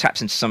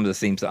 taps into some of the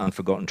themes that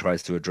Unforgotten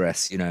tries to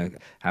address,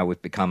 how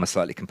we've become a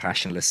slightly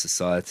compassionless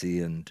society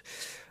and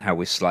how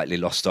we've slightly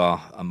lost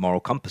our moral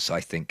compass,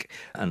 I think,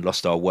 and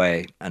lost our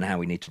way, and how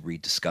we need to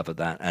rediscover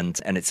that.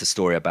 And it's a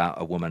story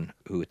about a woman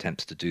who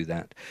attempts to do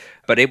that.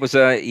 But it was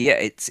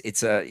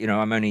it's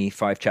I'm only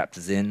 5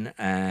 chapters in,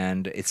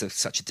 and it's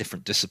such a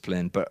different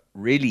discipline, but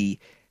really,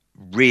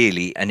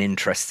 really an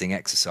interesting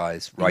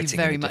exercise. Writing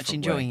You're very much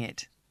enjoying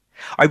it.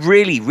 I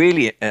really,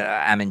 really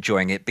am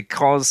enjoying it,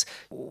 because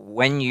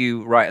when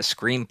you write a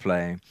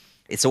screenplay,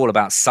 it's all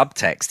about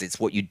subtext. It's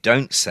what you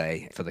don't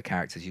say for the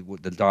characters,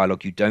 the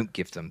dialogue you don't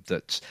give them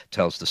that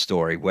tells the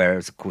story.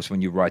 Whereas, of course,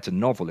 when you write a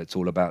novel, it's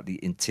all about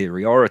the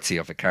interiority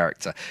of a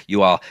character.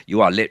 You are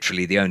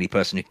literally the only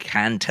person who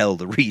can tell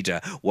the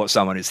reader what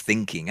someone is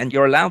thinking, and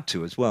you're allowed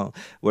to as well.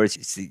 Whereas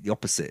it's the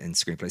opposite in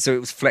screenplay. So it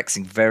was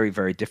flexing very,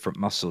 very different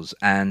muscles,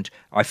 and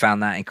I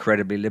found that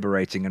incredibly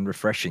liberating and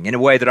refreshing in a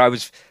way that I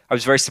was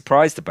very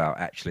surprised about,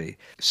 actually.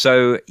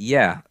 So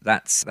yeah,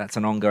 that's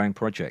an ongoing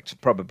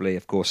project. Probably,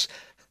 of course,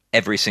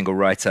 every single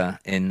writer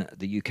in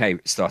the UK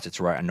started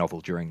to write a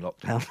novel during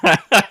lockdown.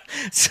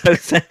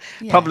 So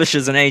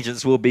publishers and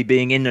agents will be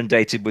being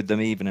inundated with them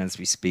even as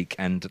we speak,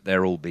 and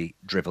they'll all be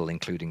drivel,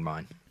 including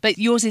mine. But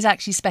yours is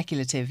actually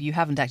speculative. You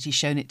haven't actually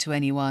shown it to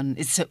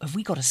anyone. So have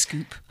we got a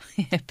scoop,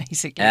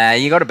 basically?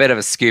 You got a bit of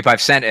a scoop.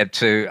 I've sent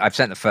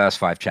the first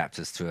 5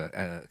 chapters to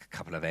a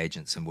couple of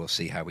agents, and we'll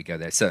see how we go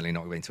there. Certainly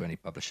not going to any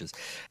publishers.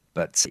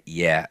 But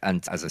yeah,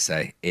 and as I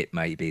say, it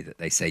may be that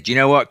they say, do you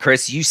know what,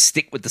 Chris, you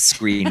stick with the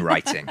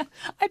screenwriting.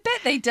 I bet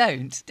they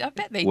don't.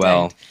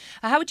 Don't.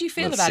 How would you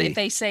feel about it if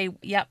they say,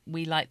 yep,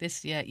 we like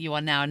this, yeah, you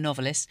are now a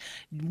novelist?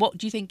 What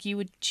do you think you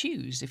would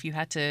choose if you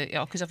had to,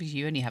 because obviously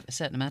you only have a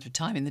certain amount of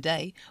time in the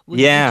day.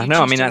 Would you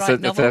write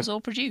novels or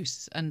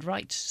produce and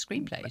write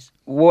screenplays?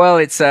 Well,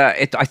 I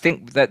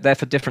think that they're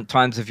for different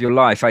times of your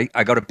life.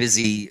 I got a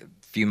busy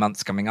few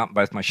months coming up.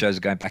 Both my shows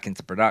are going back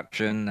into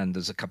production, and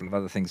there's a couple of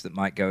other things that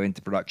might go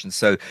into production.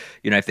 So,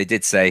 if they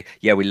did say,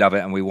 yeah, we love it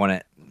and we want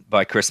it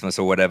by Christmas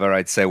or whatever,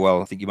 I'd say,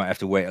 well, I think you might have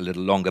to wait a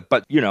little longer.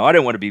 But, I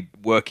don't want to be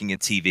working in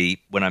TV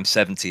when I'm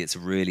 70. It's a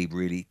really,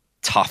 really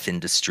tough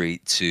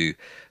industry to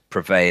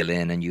prevail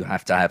in, and you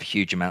have to have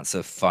huge amounts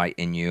of fight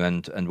in you,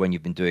 and when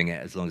you've been doing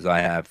it as long as I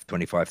have,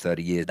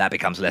 25-30 years, that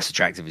becomes less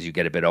attractive as you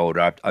get a bit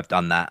older. I've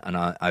done that and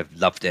I've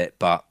loved it,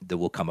 but there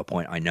will come a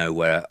point, I know,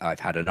 where I've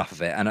had enough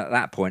of it, and at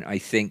that point I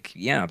think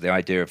the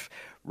idea of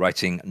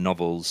writing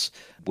novels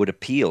would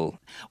appeal.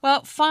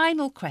 Well,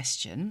 final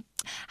question.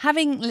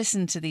 Having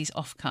listened to these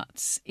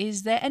offcuts,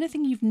 is there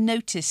anything you've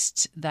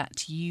noticed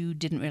that you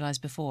didn't realise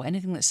before?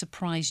 Anything that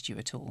surprised you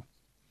at all?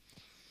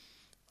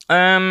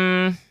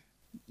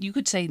 You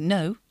could say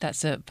no.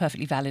 That's a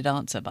perfectly valid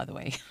answer, by the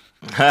way.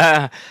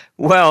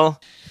 Well,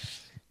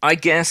 I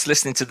guess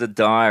listening to the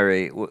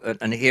diary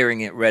and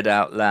hearing it read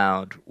out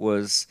loud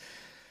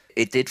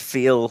it did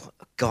feel,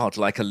 God,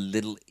 like a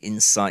little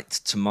insight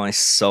to my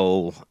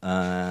soul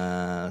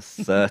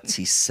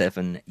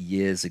 37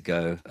 years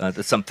ago.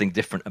 There's something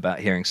different about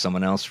hearing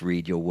someone else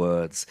read your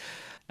words.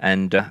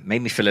 And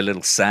made me feel a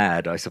little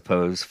sad, I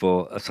suppose,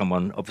 for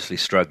someone obviously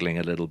struggling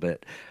a little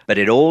bit. But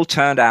it all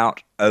turned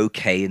out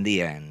okay in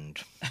the end.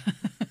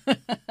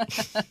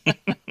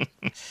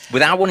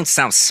 Without wanting to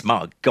sound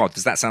smug. God,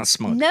 does that sound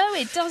smug? No,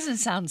 it doesn't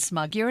sound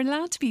smug. You're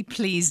allowed to be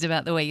pleased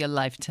about the way your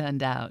life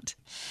turned out.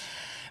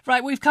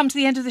 Right, we've come to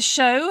the end of the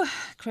show.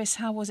 Chris,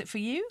 how was it for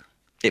you?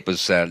 It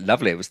was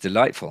lovely. It was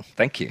delightful.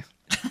 Thank you.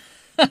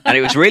 And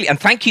it was really, and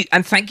thank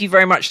you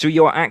very much to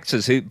your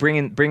actors who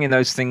bringing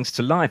those things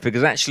to life,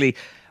 because actually,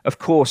 of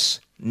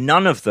course,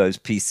 none of those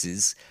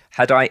pieces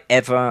had I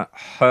ever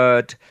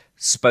heard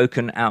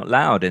spoken out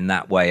loud in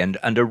that way, and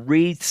a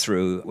read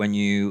through when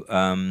you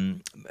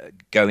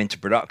go into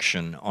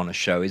production on a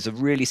show is a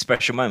really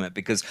special moment,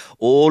 because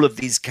all of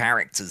these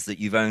characters that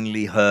you've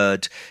only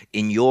heard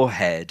in your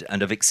head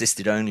and have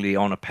existed only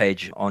on a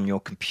page on your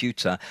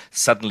computer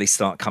suddenly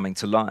start coming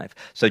to life.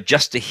 So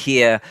just to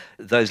hear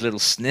those little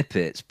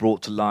snippets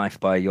brought to life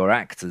by your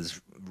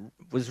actors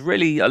was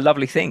really a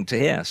lovely thing to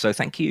hear. So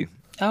thank you.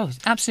 Oh,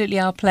 absolutely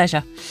our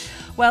pleasure.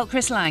 Well,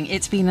 Chris Lang,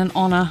 it's been an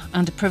honour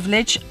and a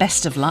privilege.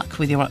 Best of luck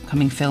with your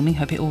upcoming filming.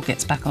 Hope it all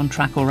gets back on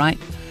track all right.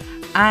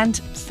 And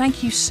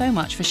thank you so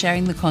much for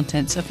sharing the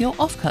contents of your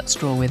offcut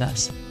straw with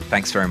us.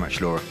 Thanks very much,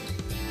 Laura.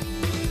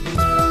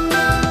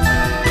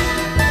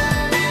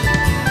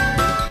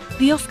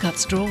 The Offcut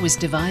Straw was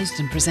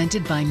devised and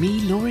presented by me,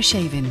 Laura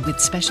Shavin,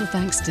 with special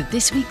thanks to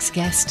this week's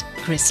guest,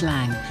 Chris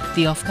Lang.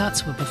 The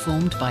Offcuts were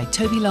performed by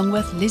Toby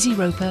Longworth, Lizzie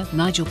Roper,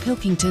 Nigel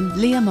Pilkington,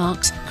 Leah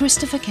Marks,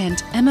 Christopher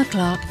Kent, Emma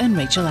Clark and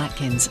Rachel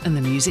Atkins, and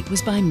the music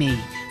was by me.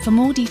 For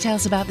more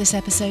details about this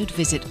episode,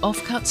 visit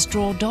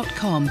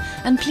offcutstraw.com,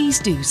 and please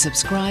do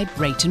subscribe,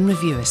 rate and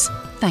review us.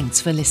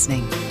 Thanks for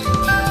listening.